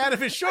poke-owling out of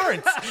his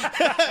shorts.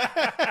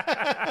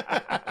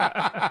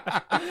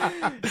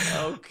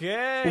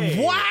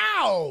 Okay.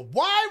 Wow.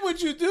 Why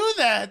would you do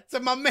that to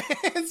my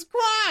man's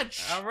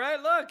crotch? All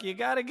right, look, you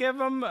got to give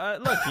him,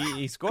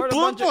 he scored a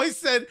Blue bunch Boy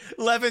said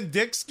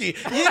Lewandowski.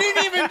 You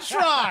didn't even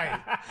try.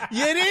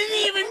 You didn't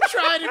even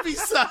try to be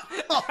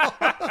subtle.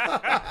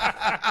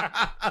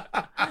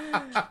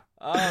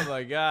 Oh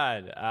my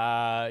God!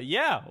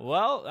 Yeah.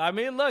 Well, I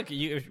mean, look.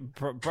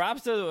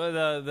 Props to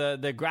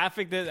the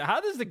graphic. How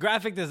does the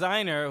graphic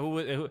designer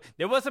who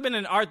there must have been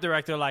an art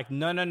director like,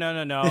 no.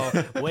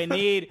 we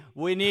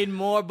need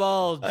more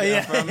bulge.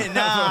 From Louis.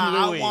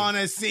 I want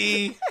to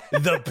see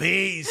the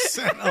piece.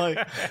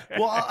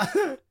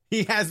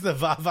 He has the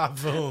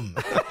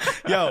va-va-voom.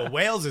 Yo,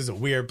 Wales is a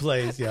weird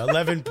place. Yo,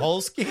 Levin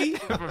Polski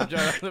from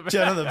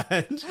John on the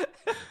Bench.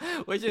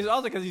 Which is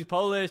also because he's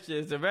Polish.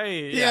 It's a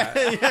very... Yeah.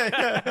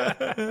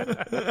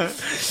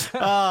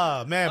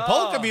 Oh, man.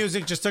 Polka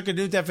music just took a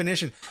new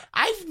definition.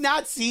 I've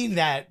not seen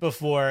that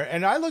before.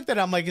 And I looked at it,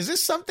 I'm like, is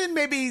this something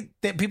maybe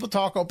that people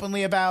talk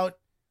openly about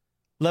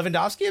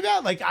Lewandowski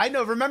about? Like, I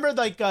know, remember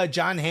like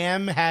John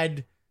Hamm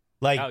had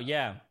like... Oh,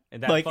 yeah.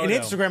 Like an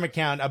Instagram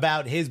account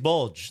about his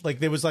bulge. Like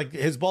there was like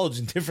his bulge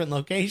in different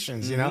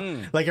locations, you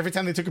know? Like every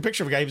time they took a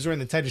picture of a guy, he was wearing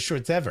the tightest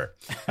shorts ever.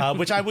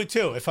 Which I would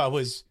too if I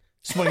was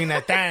swinging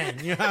that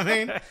thing, you know what I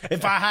mean?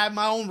 If I had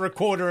my own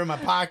recorder in my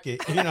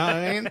pocket, you know what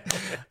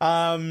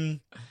I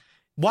mean?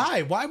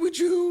 Why? Why would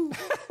you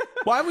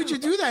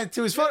do that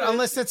to his phone?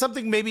 Unless that's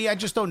something maybe I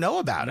just don't know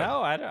about it.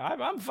 No,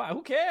 I'm fine.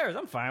 Who cares?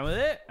 I'm fine with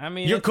it. I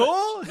mean, you're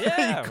cool?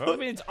 Yeah. Cool? I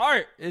mean, it's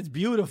art. It's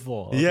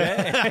beautiful. Okay?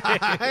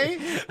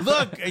 Yeah.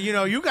 Look,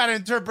 you got to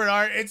interpret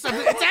art. It's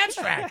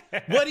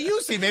abstract. What do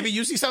you see? Maybe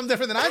you see something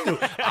different than I do.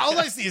 All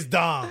I see is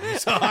dong.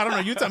 So I don't know.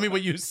 You tell me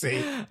what you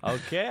see.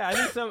 Okay.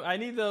 I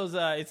need those.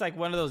 It's like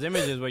one of those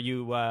images where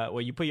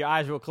you put your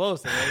eyes real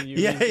close and then you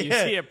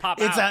see it pop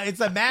out.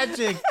 It's a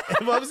magic.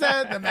 What was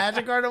that? The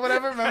magic art or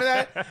whatever. Remember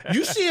that?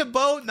 You see a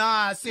boat? Nah,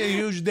 I see a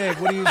huge dick.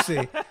 What do you see?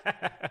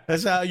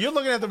 That's you're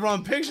looking at the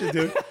wrong picture,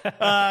 dude.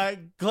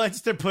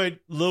 Glenster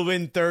put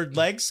Lewin third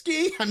leg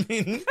ski. I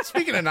mean,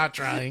 speaking of not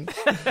trying.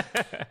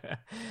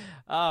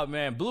 Oh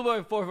man, Blue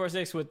Boy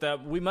 446 with the.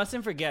 We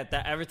mustn't forget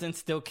that Everton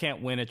still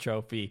can't win a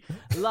trophy.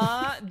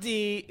 La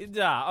di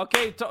da.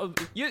 Okay,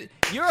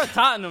 you're a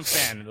Tottenham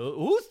fan.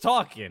 Who's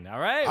talking? All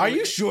right. Are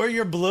you sure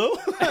you're blue?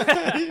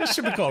 You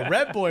should be called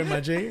Red Boy,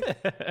 my G.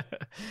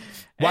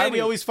 Why do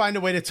we always find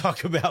a way to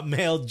talk about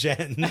male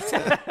gens?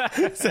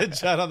 Said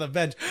John on the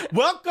Bench.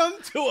 Welcome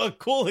to a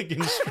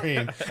Cooligan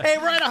stream. Hey,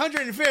 we're at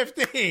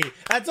 150.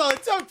 That's all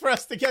it took for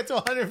us to get to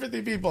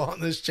 150 people on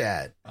this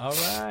chat. All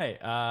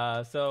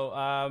right. So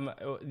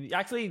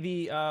actually,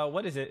 the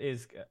what is it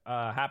is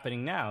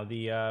happening now?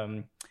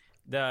 The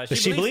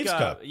She Believes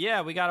Cup.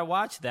 Yeah, we got to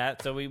watch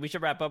that. So we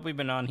should wrap up. We've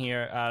been on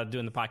here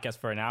doing the podcast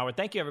for an hour.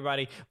 Thank you,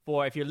 everybody,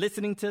 if you're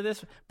listening to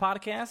this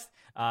podcast,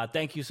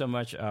 thank you so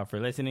much for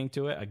listening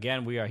to it.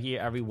 Again, we are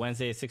here every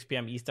Wednesday at 6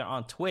 p.m. Eastern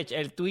on Twitch,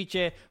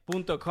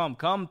 eltwitche.com.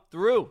 Come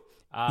through.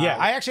 Yeah,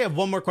 I actually have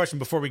one more question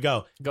before we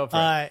go. Go for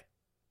it.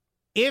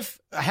 if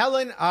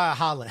Helene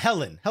and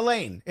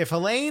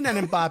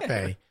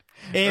Mbappe,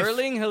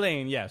 Erling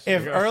Haaland, yes.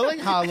 If Erling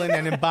Haaland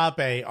and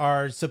Mbappe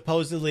are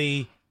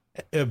supposedly,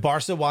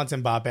 Barca wants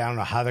Mbappe, I don't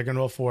know how they're going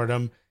to afford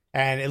him,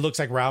 and it looks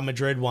like Real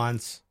Madrid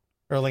wants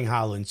Erling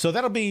Haaland. So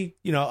that'll be,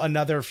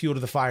 another fuel to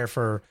the fire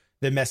for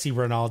the Messi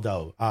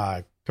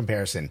Ronaldo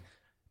comparison.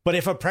 But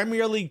if a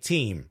Premier League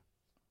team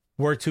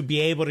were to be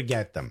able to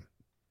get them,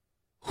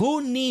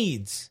 who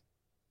does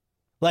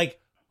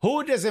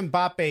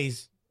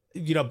Mbappe's,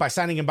 by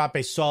signing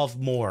Mbappe solve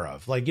more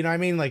of? Like, you know what I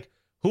mean? Like,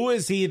 who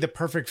is he the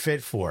perfect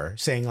fit for?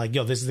 Saying like,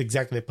 this is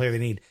exactly the player they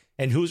need.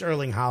 And who's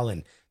Erling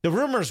Haaland? The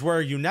rumors were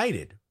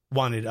United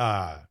wanted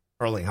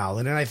Erling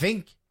Haaland, and I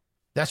think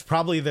that's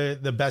probably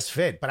the best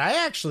fit. But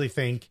I actually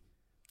think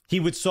he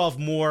would solve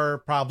more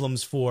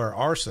problems for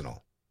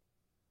Arsenal.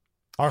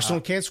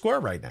 Arsenal can't score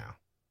right now.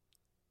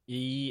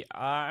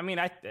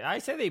 I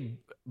say they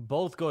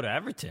both go to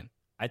Everton.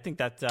 I think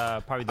that's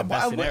probably the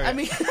best scenario. I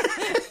mean,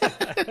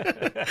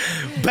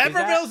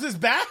 Bevervilles is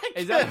back?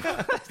 Is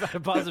that a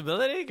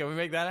possibility? Can we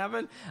make that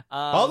happen?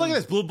 Look at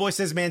this. Blue Boy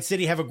says Man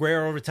City have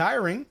Aguero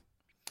retiring.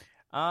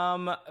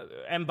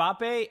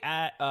 Mbappe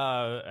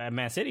at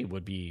Man City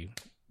would be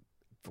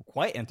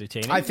quite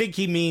entertaining. I think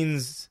he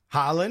means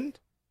Haaland,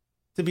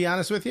 to be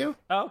honest with you.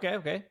 Oh,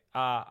 okay.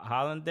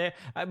 Haaland there.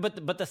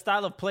 But the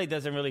style of play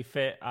doesn't really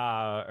fit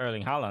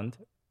Erling Haaland.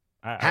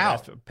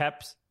 How?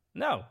 Pep's.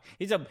 No,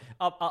 he's a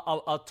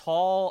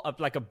tall,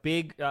 like a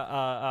big.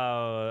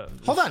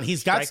 Hold on,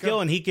 he's got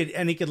skill and he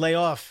could lay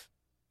off.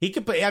 He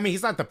could play. I mean,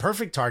 he's not the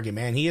perfect target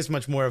man. He is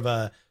much more of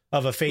a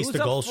face to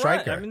goal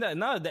striker.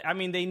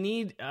 They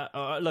need.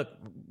 Look,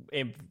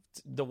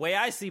 the way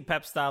I see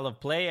Pep's style of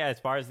play,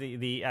 as far as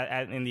the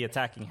in the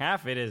attacking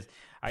half, it is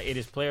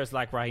players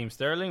like Raheem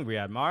Sterling,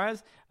 Riyad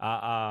Mahrez,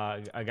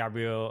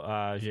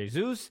 Gabriel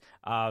Jesus,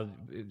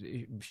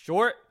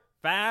 short,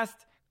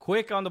 fast.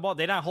 Quick on the ball.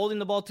 They're not holding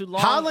the ball too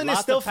long. Haaland is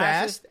still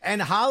fast,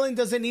 and Haaland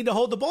doesn't need to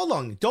hold the ball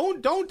long.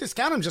 Don't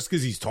discount him just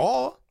because he's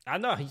tall. I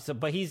know,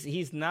 but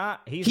he's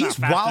not He's not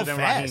faster than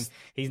fast. Raheem.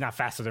 He's not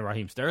faster than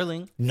Raheem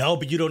Sterling. No,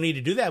 but you don't need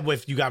to do that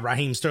if you got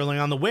Raheem Sterling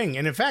on the wing.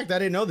 And in fact, I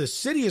didn't know this.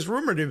 City is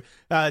rumored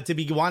to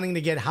be wanting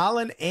to get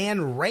Haaland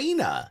and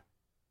Reina.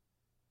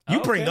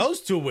 You bring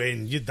those two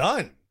in, you're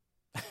done.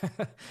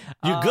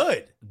 You're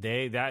good.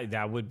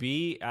 That would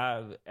be.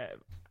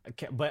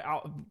 But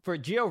for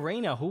Gio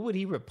Reyna, who would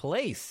he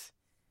replace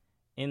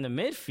in the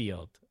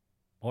midfield?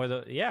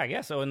 I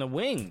guess so, in the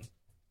wing.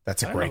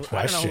 That's a great question.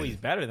 I don't know who he's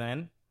better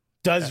than.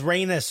 Does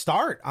Reyna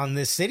start on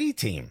this City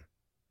team?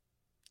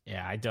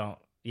 Yeah, I don't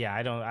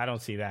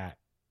see that.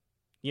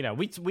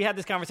 We had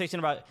this conversation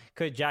about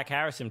could Jack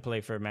Harrison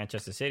play for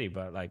Manchester City,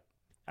 but like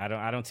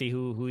I don't see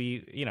who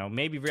he.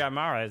 Maybe Riyad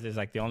Mahrez is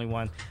like the only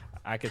one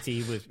I could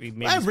see he was.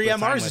 Riyad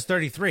Mahrez is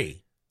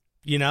 33.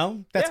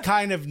 That's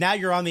kind of, now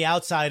you're on the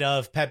outside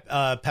of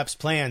Pep's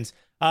plans.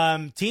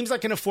 Teams that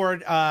can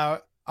afford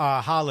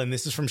Haaland.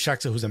 This is from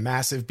Sheksa, who's a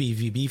massive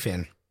BVB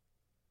fan.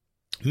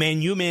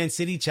 Man U, Man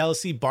City,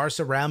 Chelsea,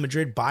 Barca, Real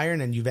Madrid, Bayern,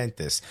 and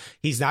Juventus.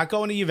 He's not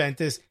going to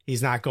Juventus.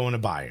 He's not going to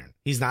Bayern.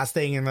 He's not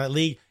staying in that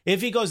league.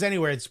 If he goes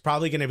anywhere, it's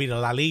probably going to be to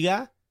La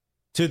Liga,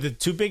 to the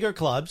two bigger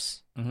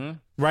clubs,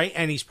 right?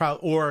 And he's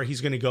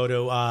going to go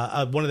to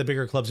one of the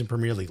bigger clubs in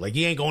Premier League. Like,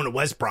 he ain't going to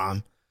West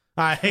Brom.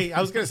 I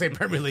was going to say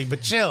Premier League,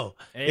 but chill.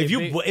 Hey,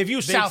 if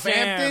you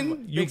Southampton,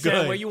 Sam, you Big good.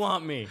 Sam, where you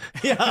want me?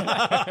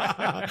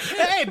 Yeah.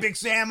 Hey, Big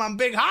Sam, I'm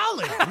Big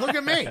Haaland. Look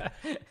at me.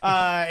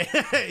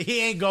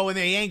 He ain't going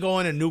there. He ain't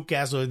going to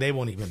Newcastle. They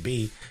won't even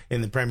be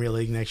in the Premier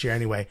League next year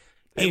anyway.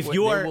 They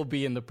will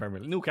be in the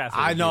Premier League. Newcastle.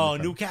 I know.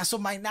 Newcastle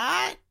might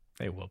not.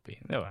 They will be.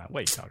 No, what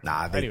are you talking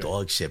about? Nah, they anyway.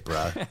 Dog shit,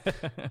 bro.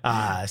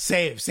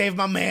 Save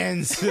my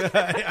man's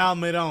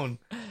Almiron.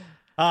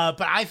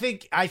 But I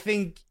think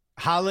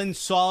Haaland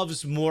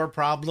solves more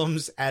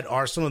problems at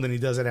Arsenal than he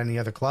does at any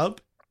other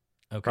club.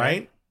 Okay.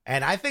 Right?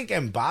 And I think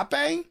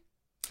Mbappe,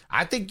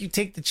 I think you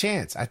take the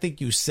chance. I think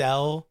you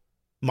sell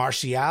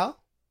Martial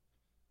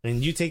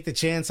and you take the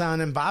chance on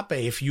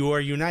Mbappe if you are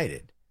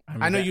United.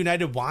 I know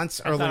United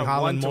wants Erling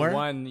Haaland more.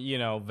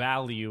 One-to-one,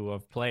 value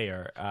of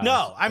player.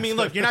 No, I mean,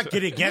 look, you're not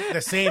going to get the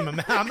same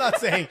amount. I'm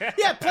not saying,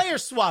 player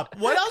swap.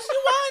 What else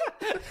you want?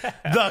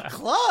 The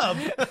club.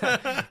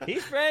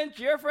 He's French.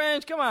 You're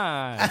French. Come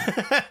on.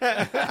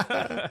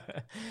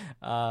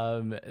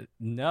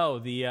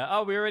 No, we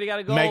already got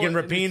a goal. Megan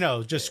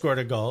Rapinoe just scored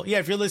a goal. Yeah,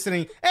 if you're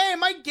listening, hey,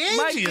 Mike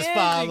Gange is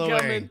following.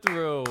 Coming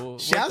through.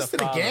 Shouts to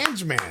the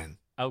Gange man.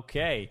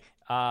 Okay.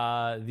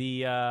 What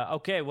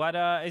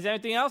is there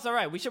anything else? All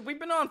right, we've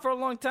been on for a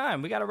long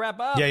time. We got to wrap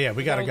up. Yeah,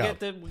 we got to go.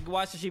 Get to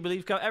watch the She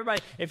Believes.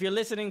 Everybody, if you're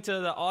listening to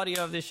the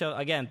audio of this show,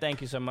 again,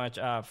 thank you so much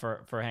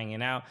for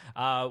hanging out.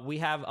 We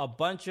have a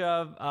bunch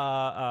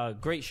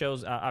of great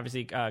shows,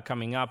 obviously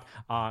coming up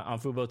on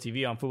Fubo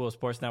TV, on Fubo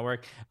Sports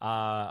Network.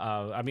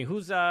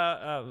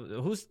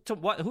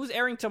 Who's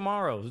airing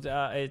tomorrow?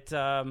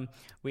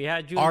 We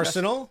had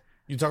Arsenal.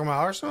 You talking about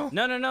Arsenal?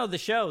 No. The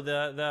show,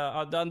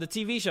 on the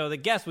TV show, the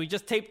guest. We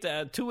just taped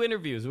 2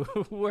 interviews.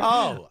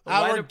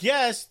 Our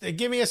guest.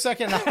 Give me a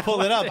second. I'll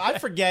pull it up. I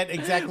forget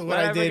exactly what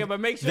I did. But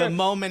make sure, the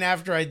moment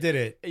after I did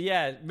it.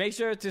 Yeah, make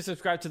sure to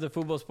subscribe to the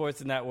Football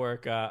Sports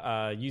Network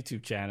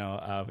YouTube channel,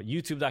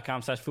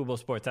 youtube.com/Football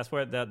Sports. That's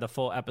where the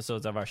full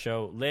episodes of our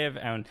show live,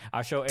 and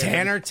our show airs.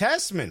 Tanner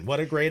Tessman, what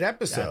a great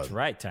episode! That's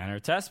right,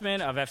 Tanner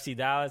Tessman of FC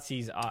Dallas.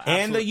 He's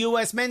and the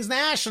U.S. men's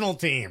national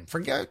team.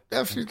 Forget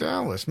FC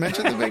Dallas.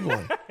 Mention the big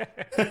one.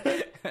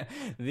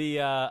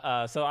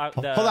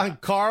 Hold on.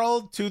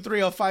 Carl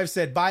 2305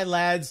 said, "Bye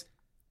lads,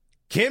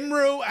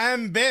 Kimru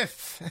and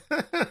Biff."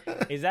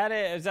 Is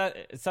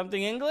that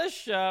something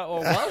English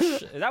or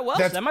Welsh? Is that Welsh?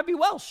 That might be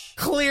Welsh.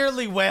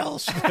 Clearly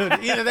Welsh.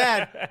 Either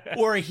that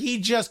or he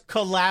just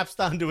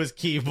collapsed onto his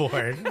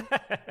keyboard.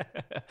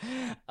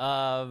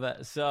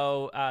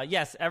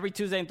 Yes, every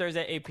Tuesday and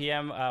Thursday at 8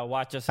 p.m.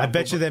 Watch us. I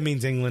bet you that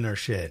means England or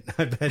shit.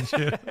 I bet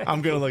you.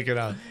 I'm gonna look it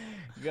up.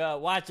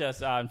 Watch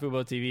us on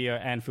Fubo TV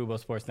and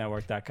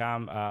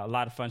FuboSportsNetwork.com. A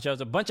lot of fun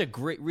shows. A bunch of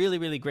great, really,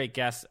 really great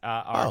guests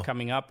are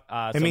coming up.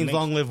 It means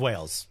long live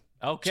Wales.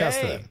 Okay.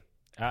 Just them.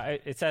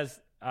 It says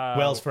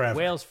Wales forever.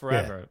 Wales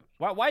forever. Yeah.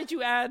 Why'd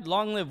you add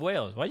long live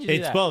Wales? Why'd you do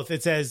that? It's both.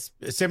 It says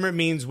Simmer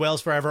means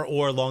Wales forever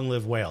or long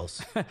live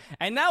Wales.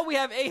 And now we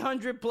have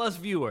 800 plus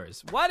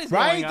viewers. What is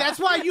going on? That's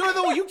why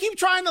you keep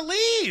trying to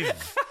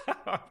leave.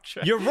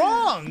 You're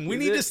wrong. We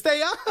need to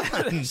stay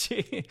on.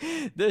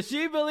 The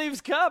She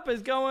Believes Cup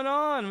is going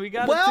on. We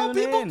got to tune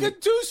in. People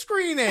could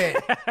screen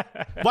it.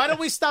 Why don't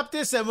we stop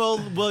this and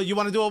you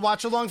want to do a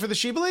watch along for the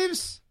She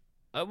Believes?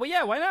 Well,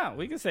 yeah, why not?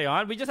 We can stay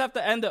on. We just have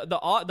to end the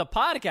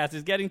podcast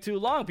is getting too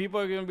long. People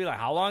are going to be like,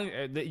 "How long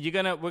they're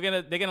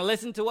going to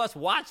listen to us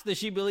watch the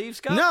She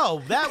Believes Cup?"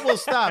 No, that will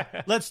stop.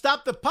 Let's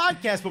stop the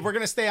podcast, but we're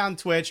going to stay on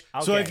Twitch.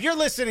 Okay. So if you're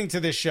listening to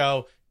this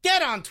show,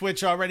 get on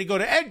Twitch already. Go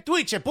to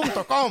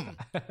edtwitch.com.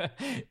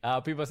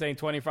 People are saying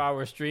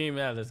 24-hour stream.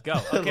 Yeah, let's go.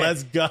 Okay.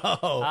 Let's go.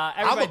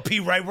 I'm going to be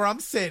right where I'm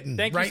sitting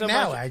right so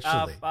now, much.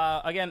 Actually.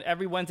 Again,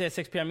 every Wednesday at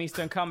 6 p.m.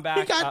 Eastern, come back.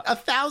 We got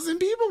 1,000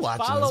 people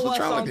watching Follow us.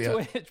 us on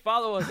Twitch.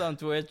 Follow us on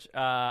Twitch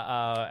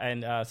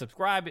and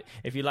subscribe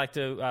if you'd like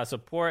to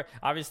support.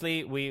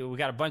 Obviously, we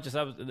got a bunch of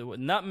subs.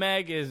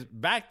 Nutmeg is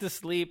back to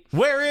sleep.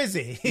 Where is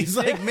he? He's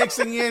like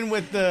mixing in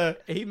with the...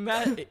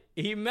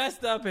 He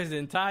messed up his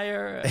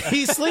entire...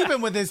 He's sleeping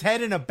with his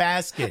head in a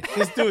basket.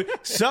 This dude,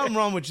 something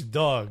wrong with your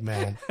dog,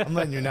 man. I'm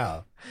letting you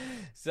know.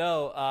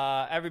 So,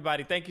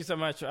 everybody, thank you so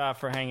much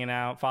for hanging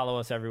out. Follow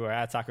us everywhere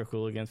at Soccer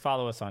Cooligans.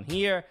 Follow us on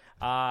here.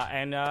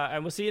 And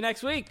we'll see you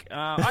next week.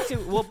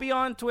 Actually, we'll be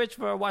on Twitch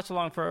for a watch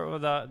along for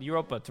the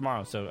Europa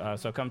tomorrow.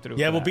 So come through.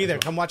 Yeah, we'll be there.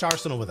 Come watch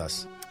Arsenal with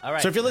us. All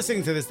right. So if you're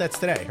listening to this, that's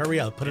today. Hurry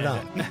up. Put it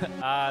on.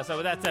 So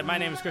with that said, my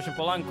name is Christian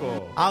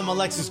Polanco. I'm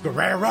Alexis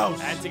Guerrero.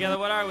 And together,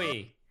 what are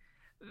we?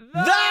 The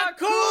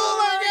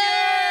Cooligans!